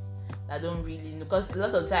people that don't really know, because a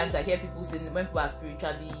lot of times I hear people saying when people are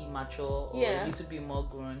spiritually mature or a little bit more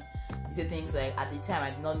grown, they say things like, at the time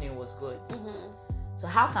I did not know it was God. So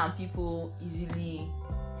how can people easily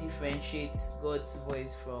differentiate God's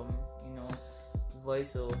voice from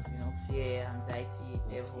voice of fear, anxiety,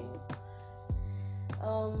 devil?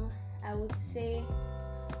 I would say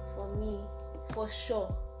for me, for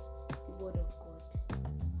sure, the word of God,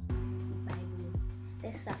 the Bible.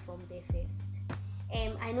 Let's start from there first.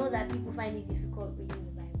 I know that people find it difficult reading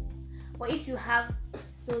the Bible, but if you have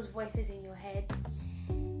those voices in your head,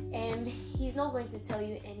 he's not going to tell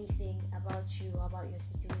you anything about you or about your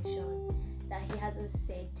situation that he hasn't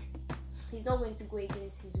said. He's not going to go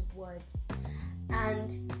against his word.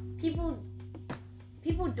 And people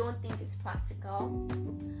don't think it's practical,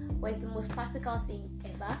 but it's the most practical thing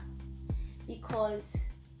ever, because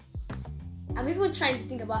I'm even trying to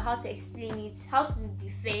think about how to explain it, how to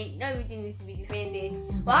defend. Not everything needs to be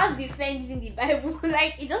defended, but how to defend using the Bible.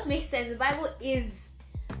 Like, it just makes sense. The Bible is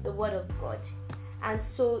the word of God, and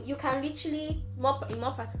so you can literally, in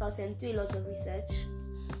more practical terms, do a lot of research.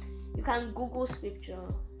 You can Google scripture.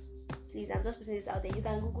 Please, I'm just putting this out there. You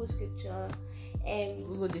can Google scripture.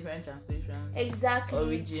 Google different translations. Exactly.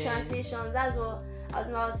 Origin. Translations. That's what I was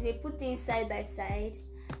about to say. Put things side by side,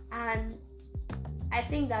 and I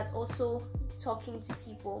think that also talking to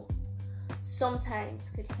people sometimes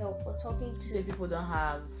could help. Or talking to say people don't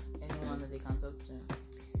have anyone that they can talk to.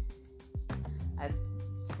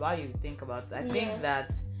 While you think about it, I think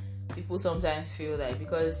that people sometimes feel like,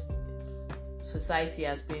 because society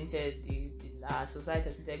has painted society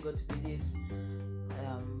has painted God to be this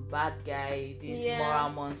bad guy, this moral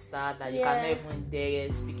monster that you cannot even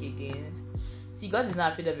dare speak against. See, God is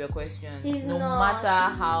not afraid of your questions. He's no not. matter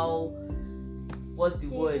how, what's the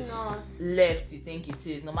word, left you think it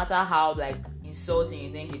is, no matter how insulting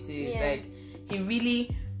you think it is, he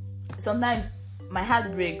really, sometimes my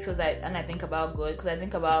heart breaks because I think about God, because I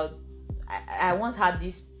think about, I once had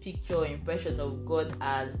this picture or impression of God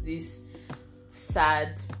as this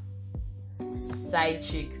sad side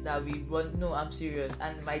chick that we run. No, I'm serious.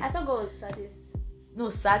 And I thought God was sadist. No,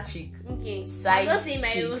 sad chick. Okay. Side I'm not saying my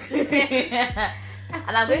chick.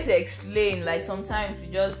 And I'm going to explain. Sometimes we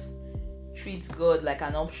just treat God like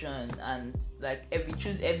an option, and we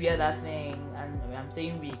choose every other thing. And I'm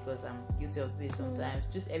saying we because I'm guilty of this sometimes.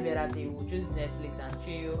 Just every other thing. We'll choose Netflix and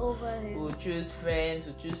chill. Over him. We'll choose friends.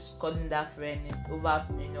 We'll choose calling that friend over,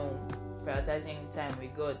 prioritizing time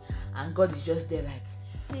with God. And God is just there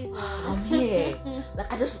please, I'm here.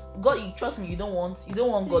 God, you trust me, you don't want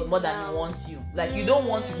God more than he wants you. You don't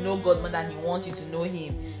want to know God more than he wants you to know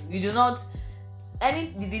him. You do not,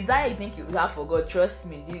 the desire you think you have for God, trust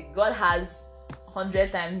me, God has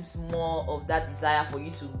 100 times more of that desire for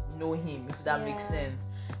you to know him, if that makes sense.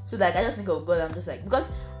 So I just think of God, I'm just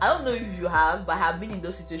because I don't know if you have, but I have been in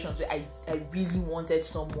those situations where I really wanted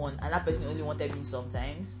someone and that person only wanted me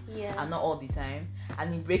sometimes and not all the time,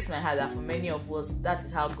 and it breaks my heart that for many of us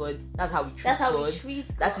that's how we treat God.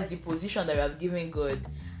 That is the position that we have given God.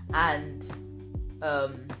 And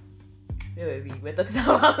we're talking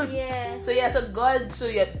about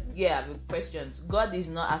questions. God is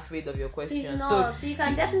not afraid of your questions. He's not. So you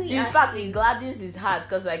can definitely in fact him. It gladdens his heart,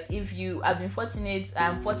 because if you have been fortunate,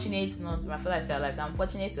 I'm fortunate not my father is still alive, so I'm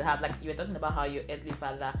fortunate to have, you were talking about how your earthly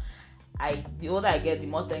father, the older I get, the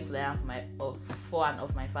more thankful I am for and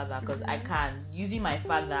of my father, because I can, using my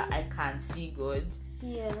father, I can see God.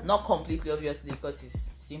 Not completely, obviously, because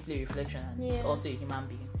he's simply a reflection and he's also a human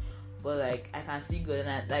being, but I can see God,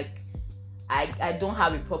 and I don't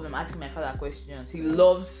have a problem asking my father questions. He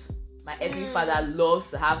loves, my earthly father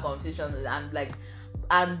loves to have conversations, and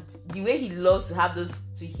the way he loves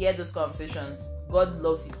to hear those conversations, God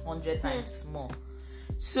loves it 100 times more.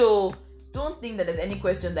 So don't think that there's any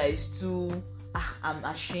question that is too I'm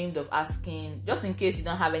ashamed of asking, just in case you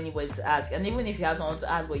don't have anybody to ask. And even if you have someone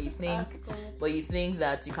to ask, but you think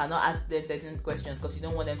that you cannot ask them certain questions because you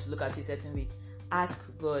don't want them to look at you a certain way, ask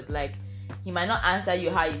God. He might not answer you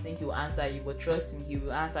how you think he will answer you, but trust me, he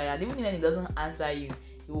will answer you. And even when he doesn't answer you,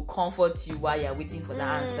 he will comfort you while you're waiting for the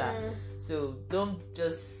answer. So don't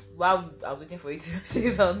just, while I was waiting for you to say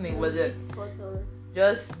something, but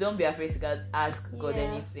just don't be afraid to ask God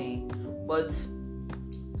anything. But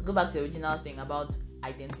to go back to the original thing about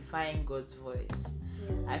identifying God's voice,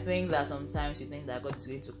 I think that sometimes you think that God is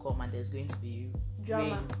going to come and there's going to be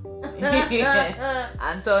Drama. rain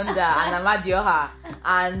and thunder and Amadioha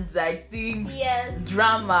and like things,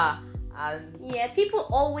 drama, and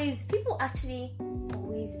people actually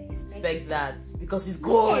always expect that because it's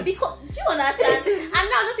God. Yeah, because do you understand? And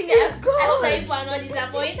now I'm just thinking, I hope that people are not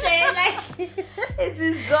disappointed. Like it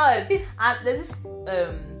is God. And there's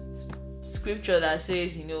this scripture that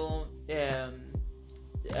says,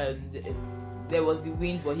 there was the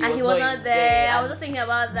wind, but he was not there. I was just thinking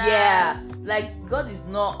about that. Yeah, like God is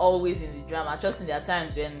not always in the drama. Just in there are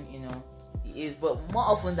times when he is, but more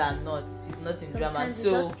often than not, he's not in drama.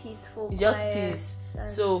 So it's just peaceful. It's just peace.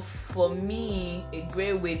 So for me, a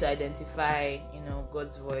great way to identify,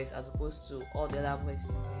 God's voice as opposed to all the other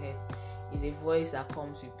voices in your head is a voice that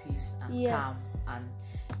comes with peace and calm, and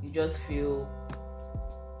you just feel.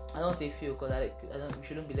 I don't say feel because we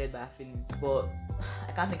shouldn't be led by our feelings, but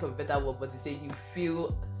I can't think of a better word but to say you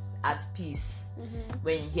feel at peace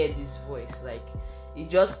when you hear this voice. Like it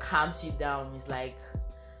just calms you down. It's like,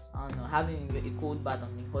 I don't know, having a cold bath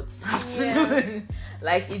on the hot afternoon.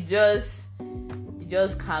 Like it just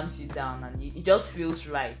calms you down and it just feels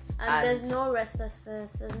right. And there's no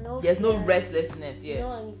restlessness. There's no restlessness. Yes.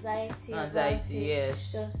 No anxiety. Yes.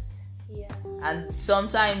 It's just. Yeah. And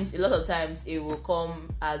sometimes, a lot of times, it will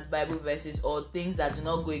come as Bible verses or things that do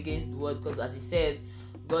not go against the word, because as he said,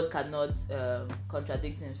 God cannot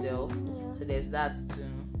contradict himself. Yeah. So there's that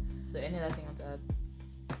too. So any other thing to add?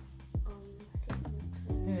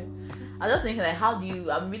 I was just thinking, like,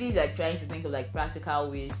 I'm really like trying to think of like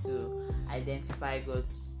practical ways to identify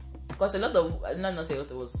God's, because some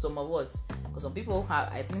of us, because some people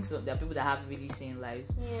have, I think there are people that have really sane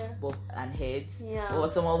lives, and heads, or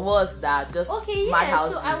some of us that just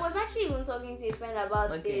madhouses. So I was actually even talking to a friend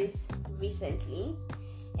about this recently,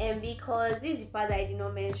 and because this is the part that I did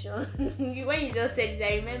not mention when you just said it,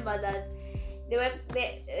 I remember that there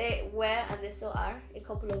were and there still are a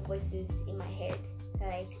couple of voices in my head that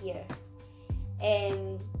I hear,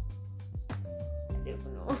 and I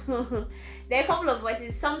don't know. There are a couple of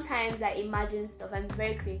voices. Sometimes I imagine stuff. I'm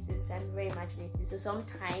very creative, so I'm very imaginative. So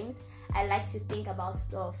sometimes I like to think about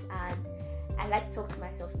stuff, and I like to talk to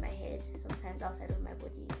myself in my head. Sometimes outside of my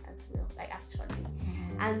body as well, like actually.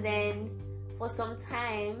 And then for some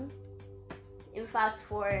time, in fact,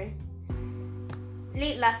 for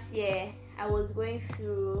late last year, I was going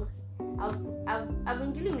through. I've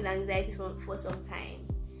been dealing with anxiety for some time.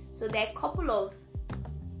 So there are a couple of.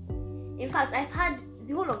 In fact, I've had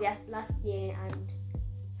the whole of last year and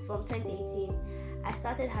from 2018, I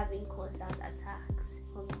started having constant attacks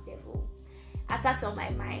from the devil, attacks on my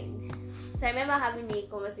mind. So I remember having a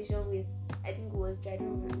conversation with, I think it was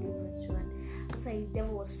driving which one. I was like, the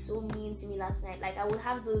devil was so mean to me last night. Like I would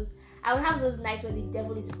have those nights where the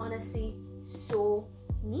devil is honestly so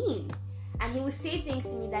mean, and he would say things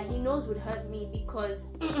to me that he knows would hurt me because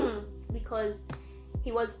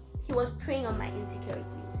he was preying on my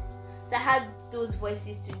insecurities. So I had those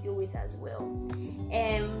voices to deal with as well.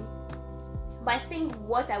 But I think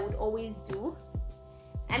what I would always do,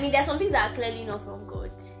 I mean, there's some things that are clearly not from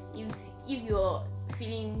God, if you're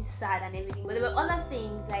feeling sad and everything. But there were other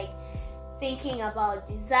things like thinking about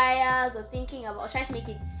desires, or thinking about trying to make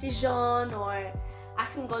a decision, or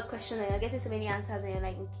asking God questions and you're getting so many answers and you're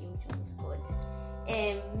like, okay, which one is God?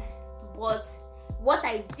 But what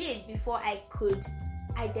I did before I could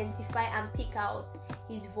identify and pick out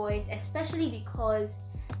his voice, especially because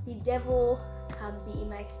the devil in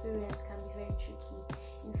my experience can be very tricky.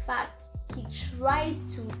 In fact, he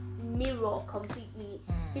tries to mirror completely.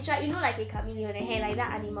 He tries, like a chameleon, a hair, like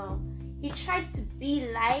that animal. He tries to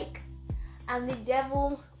be like, and the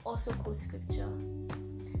devil also quotes scripture.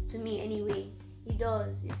 To me, anyway, he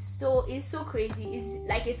does. It's so crazy. It's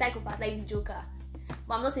like a psychopath, like the Joker.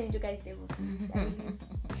 But I'm not saying the Joker is devil.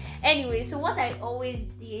 Anyway, so what I always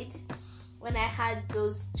did when I had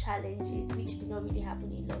those challenges, which did not really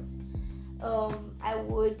happen a lot, I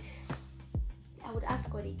would ask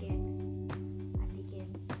God again and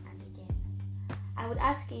again and again. I would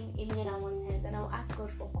ask him a million and one times, and I would ask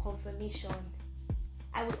God for confirmation.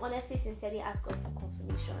 I would honestly, sincerely ask God for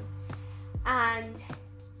confirmation, and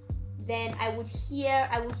then I would hear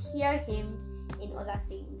him in other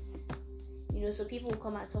things. So people would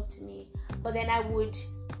come and talk to me, but then I would,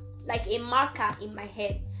 like a marker in my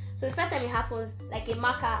head. So the first time it happens, like a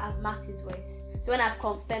marker, I've marked his voice. So when I've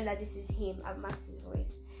confirmed that this is him, I've marked his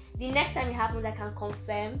voice. The next time it happens, I can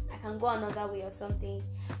confirm, I can go another way or something.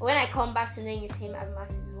 But when I come back to knowing it's him, I've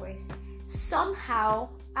marked his voice. Somehow,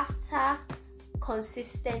 after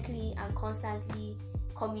consistently and constantly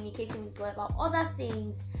communicating with God about other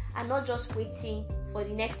things and not just waiting for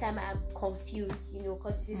the next time I'm confused,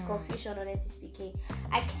 because it is confusion, honestly speaking.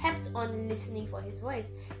 I kept on listening for his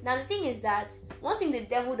voice. Now the thing is that one thing the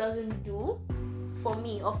devil doesn't do for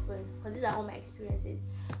me often, because these are all my experiences,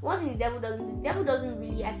 one thing the devil doesn't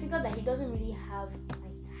really, I figured that he doesn't really have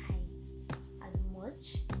my time as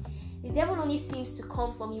much. The devil only seems to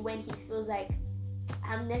come for me when he feels like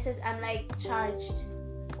I'm like charged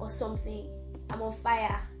or something. I'm on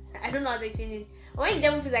fire. I don't know how to explain this. When the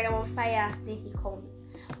devil feels like I'm on fire, then he comes.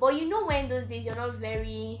 But when those days you're not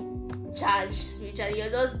very charged spiritually, you're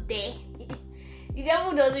just there. The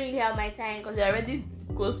devil doesn't really have my time. Because you're already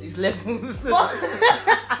close to his levels.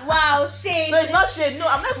 Wow, shade. No, it's not shade. No,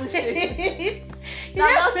 I'm not even shade. No,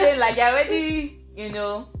 I'm not saying like you're already,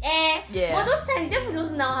 Yeah. But those times, the devil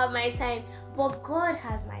doesn't now have my time. But God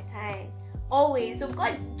has my time. Always. So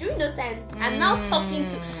God, during those times, I'm now talking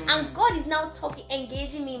to, and God is now talking,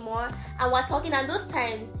 engaging me more, and we're talking. And those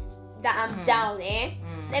times that I'm down,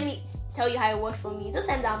 let me tell you how it worked for me. Those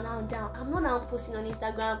times that I'm now down, I'm not now posting on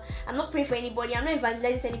Instagram, I'm not praying for anybody, I'm not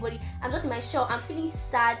evangelizing to anybody, I'm just in my shell, I'm feeling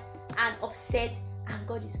sad and upset, and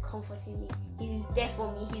God is comforting me. He's there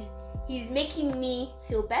for me. He's making me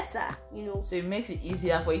feel better, So it makes it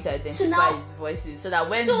easier for you to identify his voices, so that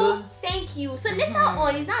when thank you. So later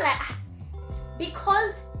on, it's not like,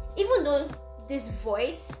 because even though this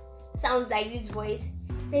voice sounds like this voice,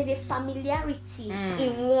 there's a familiarity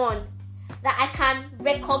in one that I can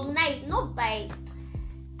recognize.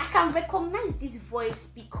 I can recognize this voice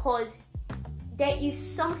because there is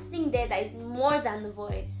something there that is more than the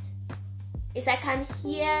voice. It's I can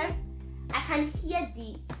hear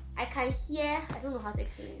I don't know how to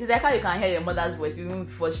explain it. It's like how you can hear your mother's voice even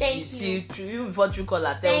before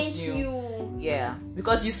Truecaller tells you. Thank you. Yeah,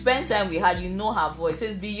 because you spend time with her, you know her voice. So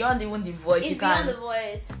it's beyond even the voice. It's beyond the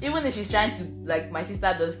voice. Even if she's trying to, like my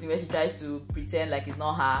sister does thing where she tries to pretend like it's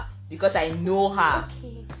not her, because I know her.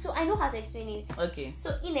 Okay, so I know how to explain it. Okay.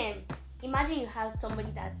 So imagine you have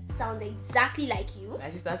somebody that sounds exactly like you. My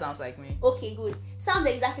sister sounds like me. Okay, good. Sounds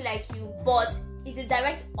exactly like you, but it's the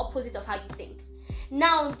direct opposite of how you think.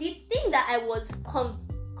 Now, the thing that I was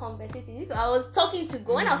conversating, I was talking to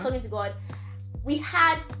God. When I was talking to God, we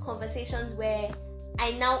had conversations where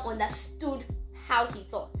I now understood how he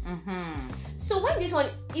thought. So when this one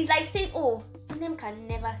is like saying, "Oh, Inem can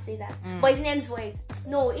never say that," but it's Inem's voice.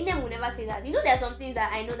 No, Inem will never say that. There are some things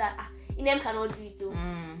that I know that Inem cannot do it too.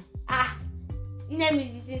 Inem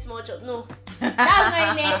is eating small chop. No, that's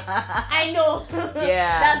not Inem. I know.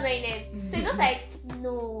 Yeah, that's not Inem. So it's just like,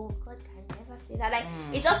 no, God can never say that. Like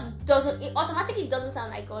it just doesn't. It automatically doesn't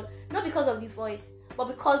sound like God, not because of the voice, but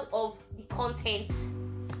because of the content.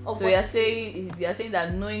 So you're saying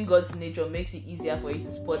that knowing God's nature makes it easier for you to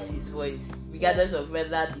spot his voice, regardless of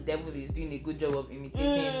whether the devil is doing a good job of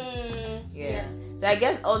imitating. Yes. So I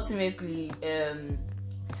guess ultimately,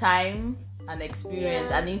 time and experience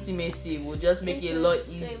and intimacy will just make it a lot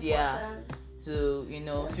easier to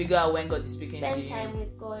figure out when God is speaking to you. Spend time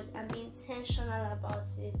with God and be intentional about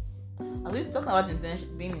it. I was talking about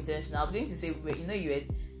being intentional. I was going to say, you were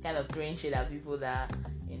kind of throwing shade at people that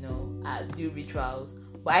do rituals.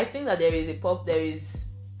 But I think that there's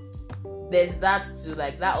that too,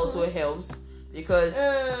 like that also helps because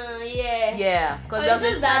because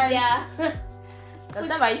there's a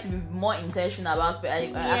time I used to be more intentional about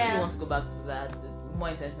I actually want to go back to that, more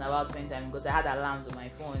intentional about spending time because I had alarms on my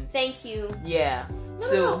phone. Thank you.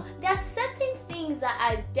 No. There are certain things that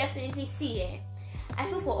I definitely see. I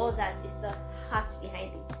feel for all that is the heart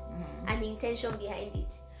behind it and the intention behind it.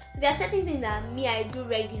 So there are certain things that I do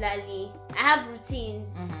regularly. I have routines,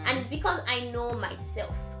 and it's because I know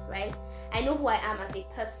myself, right? I know who I am as a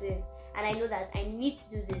person, and I know that I need to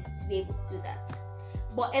do this to be able to do that.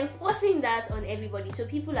 But enforcing that on everybody, so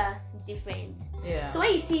people are different. So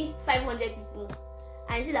when you see 500 people,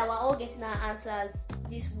 and you see that we're all getting our answers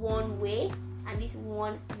this one way and this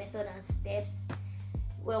one method and steps,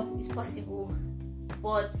 well, it's possible,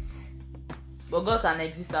 but God can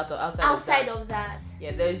exist outside of that.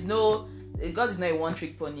 Yeah, God is not a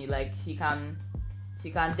one-trick pony. Like he can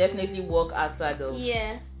definitely work outside of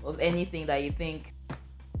anything that you think.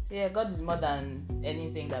 So God is more than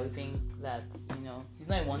anything that we think that he's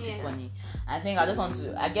not a one-trick pony. I think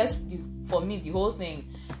for me the whole thing,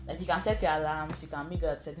 like you can set your alarms, you can make it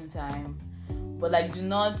at a certain time, but like do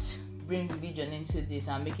not bring religion into this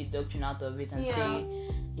and make a doctrine out of it and say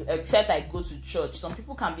except I go to church. Some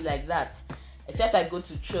people can be like that. Except I go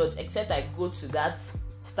to church, except I go to that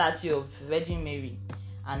statue of Virgin Mary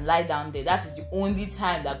and lie down there. That is the only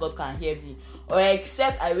time that God can hear me. Or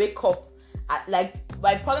except I wake up.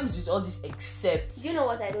 My problem is with all this except. Do you know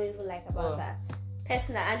what I don't even like about that?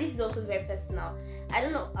 personal, and this is also very personal. I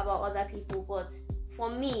don't know about other people, but for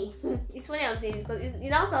me, it's funny I'm saying this because it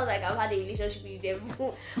now sounds like I've had a relationship with the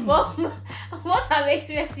devil. But what I've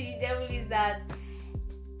experienced with the devil is that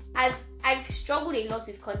I've struggled a lot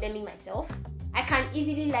with condemning myself. I can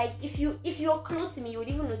easily, like, if you're close to me, you would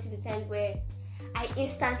even notice the times where I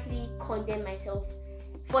instantly condemn myself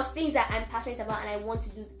for things that I'm passionate about and I want to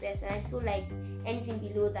do the best, and I feel like anything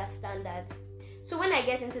below that standard. So when I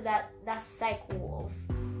get into that cycle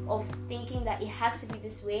of thinking that it has to be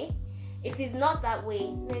this way, if it's not that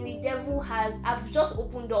way, then the devil I've just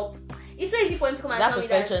opened up. It's so easy for him to come and tell me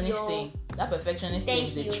that that perfectionist thing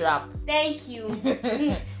is a trap. Thank you.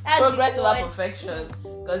 Progress over perfection,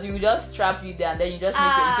 because he will just trap you there, and then you just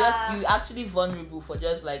make you actually vulnerable for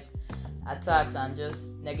just like attacks and just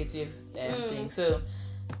negative things. So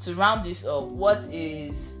to round this up, what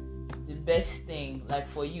is the best thing, like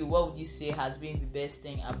for you? What would you say has been the best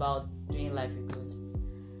thing about doing life with God?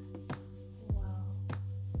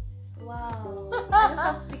 Wow. I just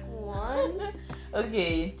have to pick one.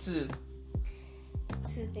 Okay, two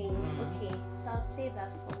things. Okay, so I'll say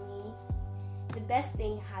that for me, the best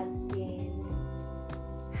thing has been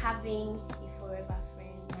having a forever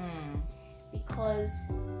friend. Because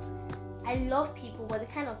I love people, but the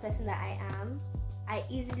kind of person that I am, I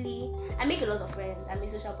make a lot of friends. I'm a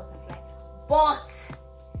social butterfly, but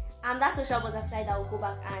I'm that social butterfly that will go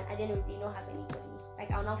back and at the end of the day not have anybody.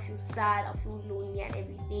 Like, I'll now feel sad, I'll feel lonely and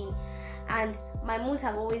everything. And my moods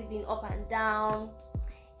have always been up and down.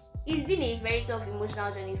 It's been a very tough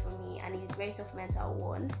emotional journey for me, and it's a very tough mental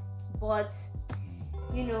one. But,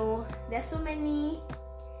 you know, there's so many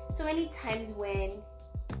times when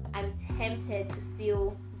I'm tempted to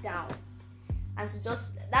feel down. And to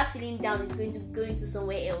just, that feeling down is going to go into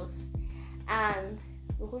somewhere else. And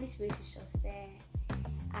the Holy Spirit is just there.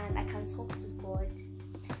 And I can talk to God.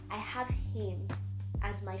 I have Him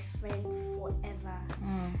as my friend forever.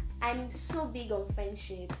 I'm so big on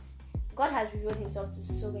friendships. God has revealed Himself to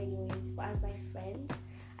so many ways, but as my friend,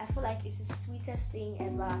 I feel like it's the sweetest thing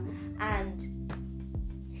ever. And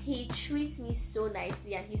He treats me so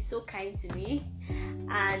nicely, and He's so kind to me,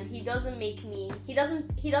 and He doesn't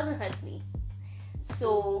hurt me.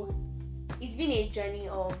 So it's been a journey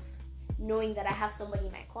of knowing that I have somebody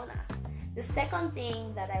in my corner. The second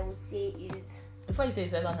thing that I would say is, before you say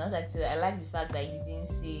second, I like the fact that you didn't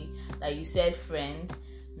say that you said friend,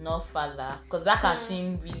 not father, because that can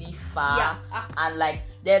seem really far. And like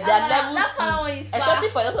there are levels, especially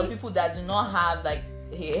for a lot of people that do not have like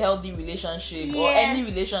a healthy relationship or any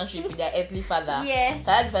relationship with their earthly father. So I like the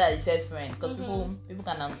fact that you said friend, because people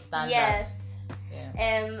can understand that.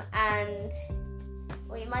 And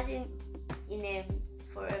imagine in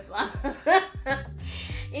forever.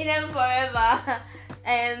 In them forever.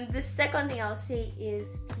 The second thing I'll say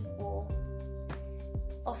is people.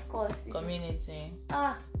 Of course, community.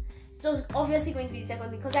 It's just obviously going to be the second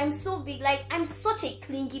thing, because I'm so big. Like, I'm such a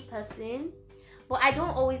clingy person, but I don't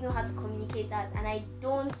always know how to communicate that, and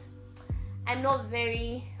I'm not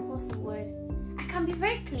very, what's the word? I can be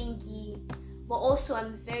very clingy, but also I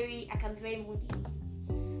can be very moody.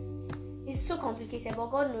 It's so complicated,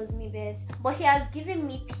 but God knows me best. But He has given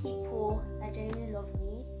me people that genuinely love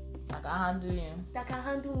me, that can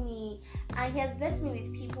handle me, and He has blessed me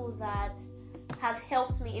with people that have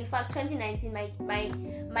helped me. In fact, 2019,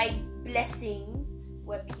 my blessings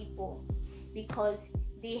were people, because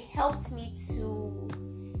they helped me to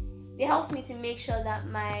make sure that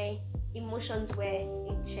my emotions were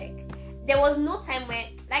in check. There was no time where,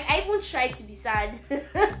 like, I even tried to be sad.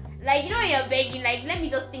 Like, you know, you're begging, like, let me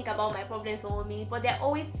just think about my problems for 1 minute. But there are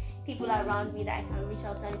always people around me that I can reach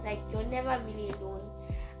out to, and it's like, you're never really alone.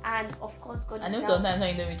 And of course, God. And then sometimes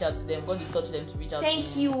when you don't reach out to them, God will touch them to reach out to you.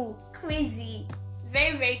 Thank you. Crazy.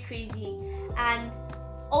 Very, very crazy. And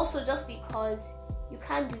also, just because you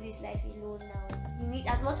can't do this life alone now. You need,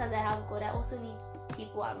 as much as I have God, I also need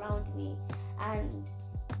people around me. And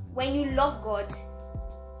when you love God,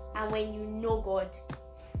 and when you know God,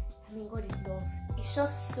 God is love. It's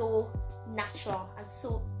just so natural and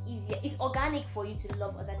so easy. It's organic for you to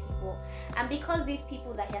love other people. And because these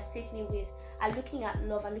people that He has placed me with are looking at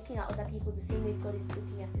love and looking at other people the same way God is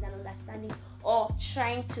looking at it and understanding, or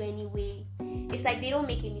trying to anyway, it's like they don't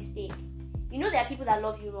make a mistake. You know, there are people that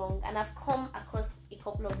love you wrong, and I've come across a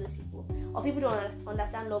couple of those people. Or people don't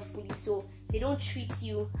understand love fully, so they don't treat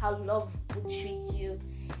you how love would treat you.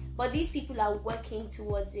 But these people are working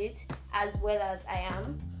towards it as well as I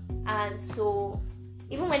am. And so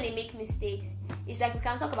even when they make mistakes, it's like we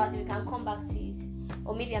can talk about it, we can come back to it.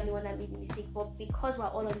 Or maybe I'm the one that made the mistake, but because we're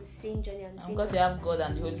all on the same journey and because you have God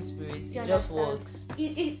and the Holy Spirit, it just works.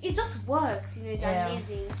 It just works, it's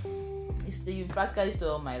amazing. You practically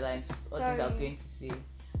stole all my lines, all things I was going to say.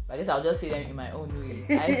 But I guess I'll just say them in my own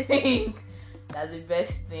way. I think that the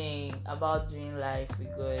best thing about doing life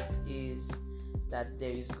with God is that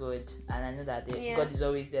there is God, and I know that God is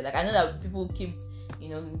always there. Like, I know that people keep,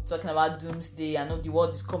 talking about doomsday. I know the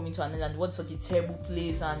world is coming to an end, and the world is such a terrible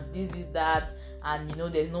place, and this, that, and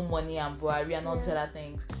there's no money and buhari and all these other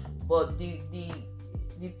things. But the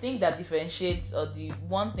thing that differentiates, or the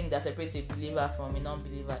one thing that separates a believer from a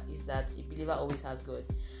non-believer, is that a believer always has God.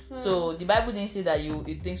 So the Bible didn't say that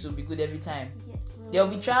things will be good every time. There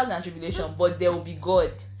will be trials and tribulation, but there will be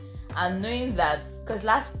God. And knowing that, because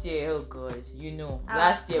last year, oh God,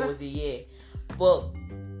 last year was a year, but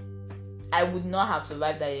I would not have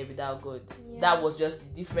survived that year without God. That was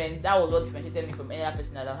just different. That was what differentiated me from any other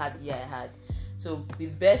person that I've had the year I had. So the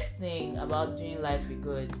best thing about doing life with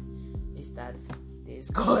God is that there's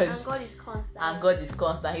God. And God is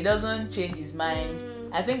constant. He doesn't change his mind.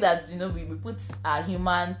 I think that we put our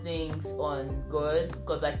human things on God,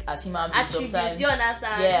 because like as human beings sometimes, you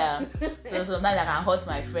understand? Yeah. So sometimes I can hurt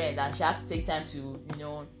my friend and she has to take time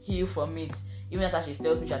to heal from it. Even after she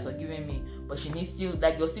tells me she has forgiven me, but she needs to,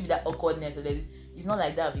 like, there'll still be that awkwardness. So it's not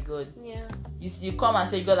like that with God. Yeah. You come and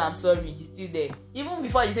say, God, I'm sorry. He's still there. Even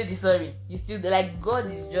before you say the sorry, he's still there. Like, God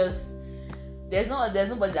is just. There's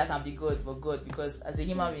nobody that can be God but God, because as a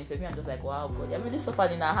human being, I'm just like, wow, God, you really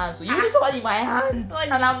suffered in our hands. So you really suffered in my hands, God,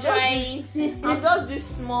 and I'm just this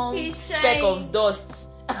small speck of dust,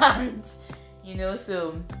 and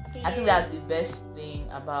so I think that's the best thing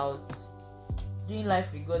about doing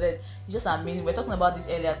life with God. It's just amazing. We're talking about this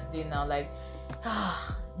earlier today now, like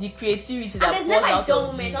the creativity that pours out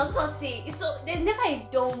of you. I was going to say, there's never a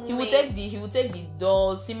dull moment. He will take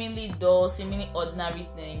the seemingly ordinary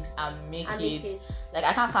things and make it. Like,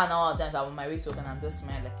 I can't count how many times I'm on my way to work and I'm just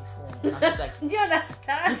smiling like a fool. And I'm just like, do you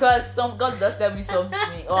understand? Because God does tell me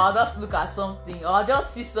something, or I'll just look at something, or I'll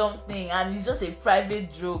just see something, and it's just a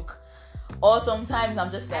private joke. Or sometimes I'm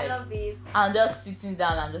just like, I love it. I'm just sitting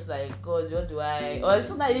down, I'm just like, God, what do I? Or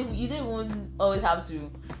sometimes you don't even always have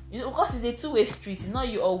to, because it's a two-way street. It's not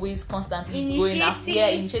you always constantly going after,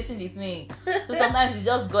 initiating the thing. So sometimes it's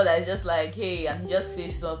just God that is just like, hey, and he just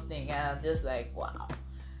says something, and I'm just like, wow.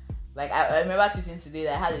 Like, I remember tweeting today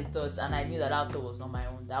that I had a thought, and I knew that thought was not my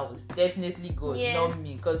own. That was definitely God, not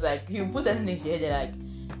me. Because like, you put certain things in your head, they're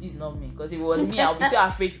like, this is not me. Because if it was me, I would be too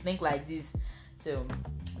afraid to think like this. So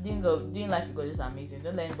doing life with God is amazing.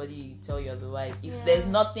 Don't let anybody tell you otherwise. If there's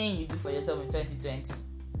nothing you do for yourself in 2020,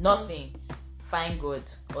 nothing, find God,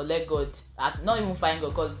 or let God. Not even find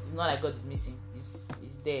God, because it's not like God is missing. It's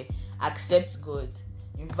there. Accept God.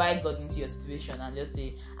 Invite God into your situation and just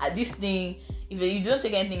say, at this thing, if you don't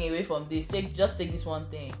take anything away from this, just take this one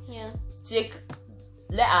thing. Yeah.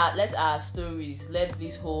 Let our stories, let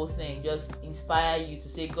this whole thing just inspire you to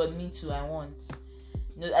say, God, me too, I want.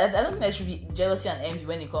 I don't think there should be jealousy and envy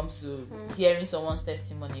when it comes to hearing someone's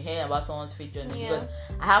testimony, hearing about someone's faith journey. Because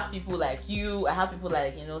I have people like you, I have people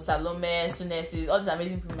like Salome, Sunesis, all these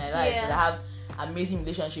amazing people in my life that have amazing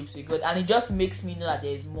relationships with God, and it just makes me know that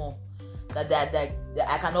there is more. That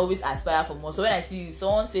I can always aspire for more. So when I see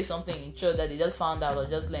someone say something in church that they just found out or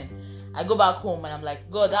just learned, I go back home and I'm like,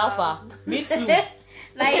 God, Alpha, me too.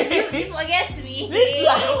 Like, you forget me. Me too,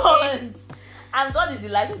 I want. And God is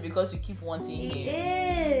delighted because you keep wanting Him. He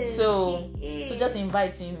is. So just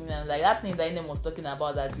invite Him, and like that thing that Inem was talking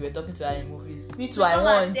about, that you were talking to her in movies. Me too, I want.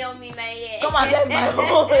 Come and tell me my year. Come and tell me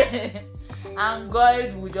my own. And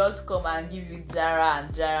God will just come and give you Jara,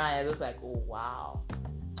 and you're just like, oh wow.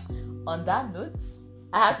 On that note,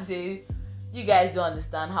 I have to say, you guys don't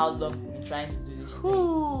understand how long we've been trying to do this thing.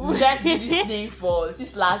 We've been trying to do this thing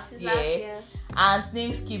since last year. And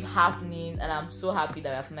things keep happening, and I'm so happy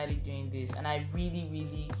that we're finally doing this. And I really,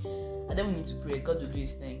 really, I don't need to pray. God will do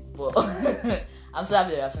His thing, but I'm so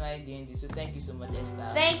happy that we're finally doing this. So thank you so much,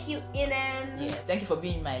 Esther. Thank you, Inem. Yeah, thank you for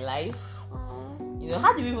being in my life.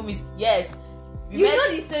 How did we even meet? Yes, know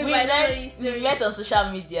the story. We met on social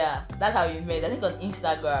media. That's how we met. I think on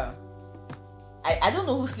Instagram. I don't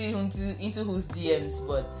know who slid into whose DMs,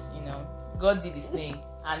 but God did His thing,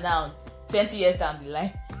 and now 20 years down the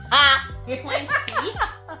line. 20.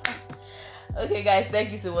 Okay, guys,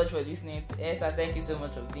 thank you so much for listening. Yes, and thank you so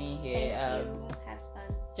much for being here. Thank you. Have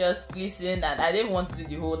fun. Just listen, and I didn't want to do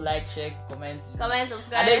the whole like, share, comment, subscribe.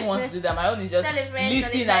 I didn't want to do that. My own is just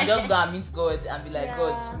listen and just go and meet God and be like,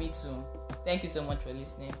 God, me too. Thank you so much for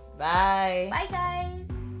listening. Bye. Bye,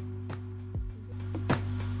 guys.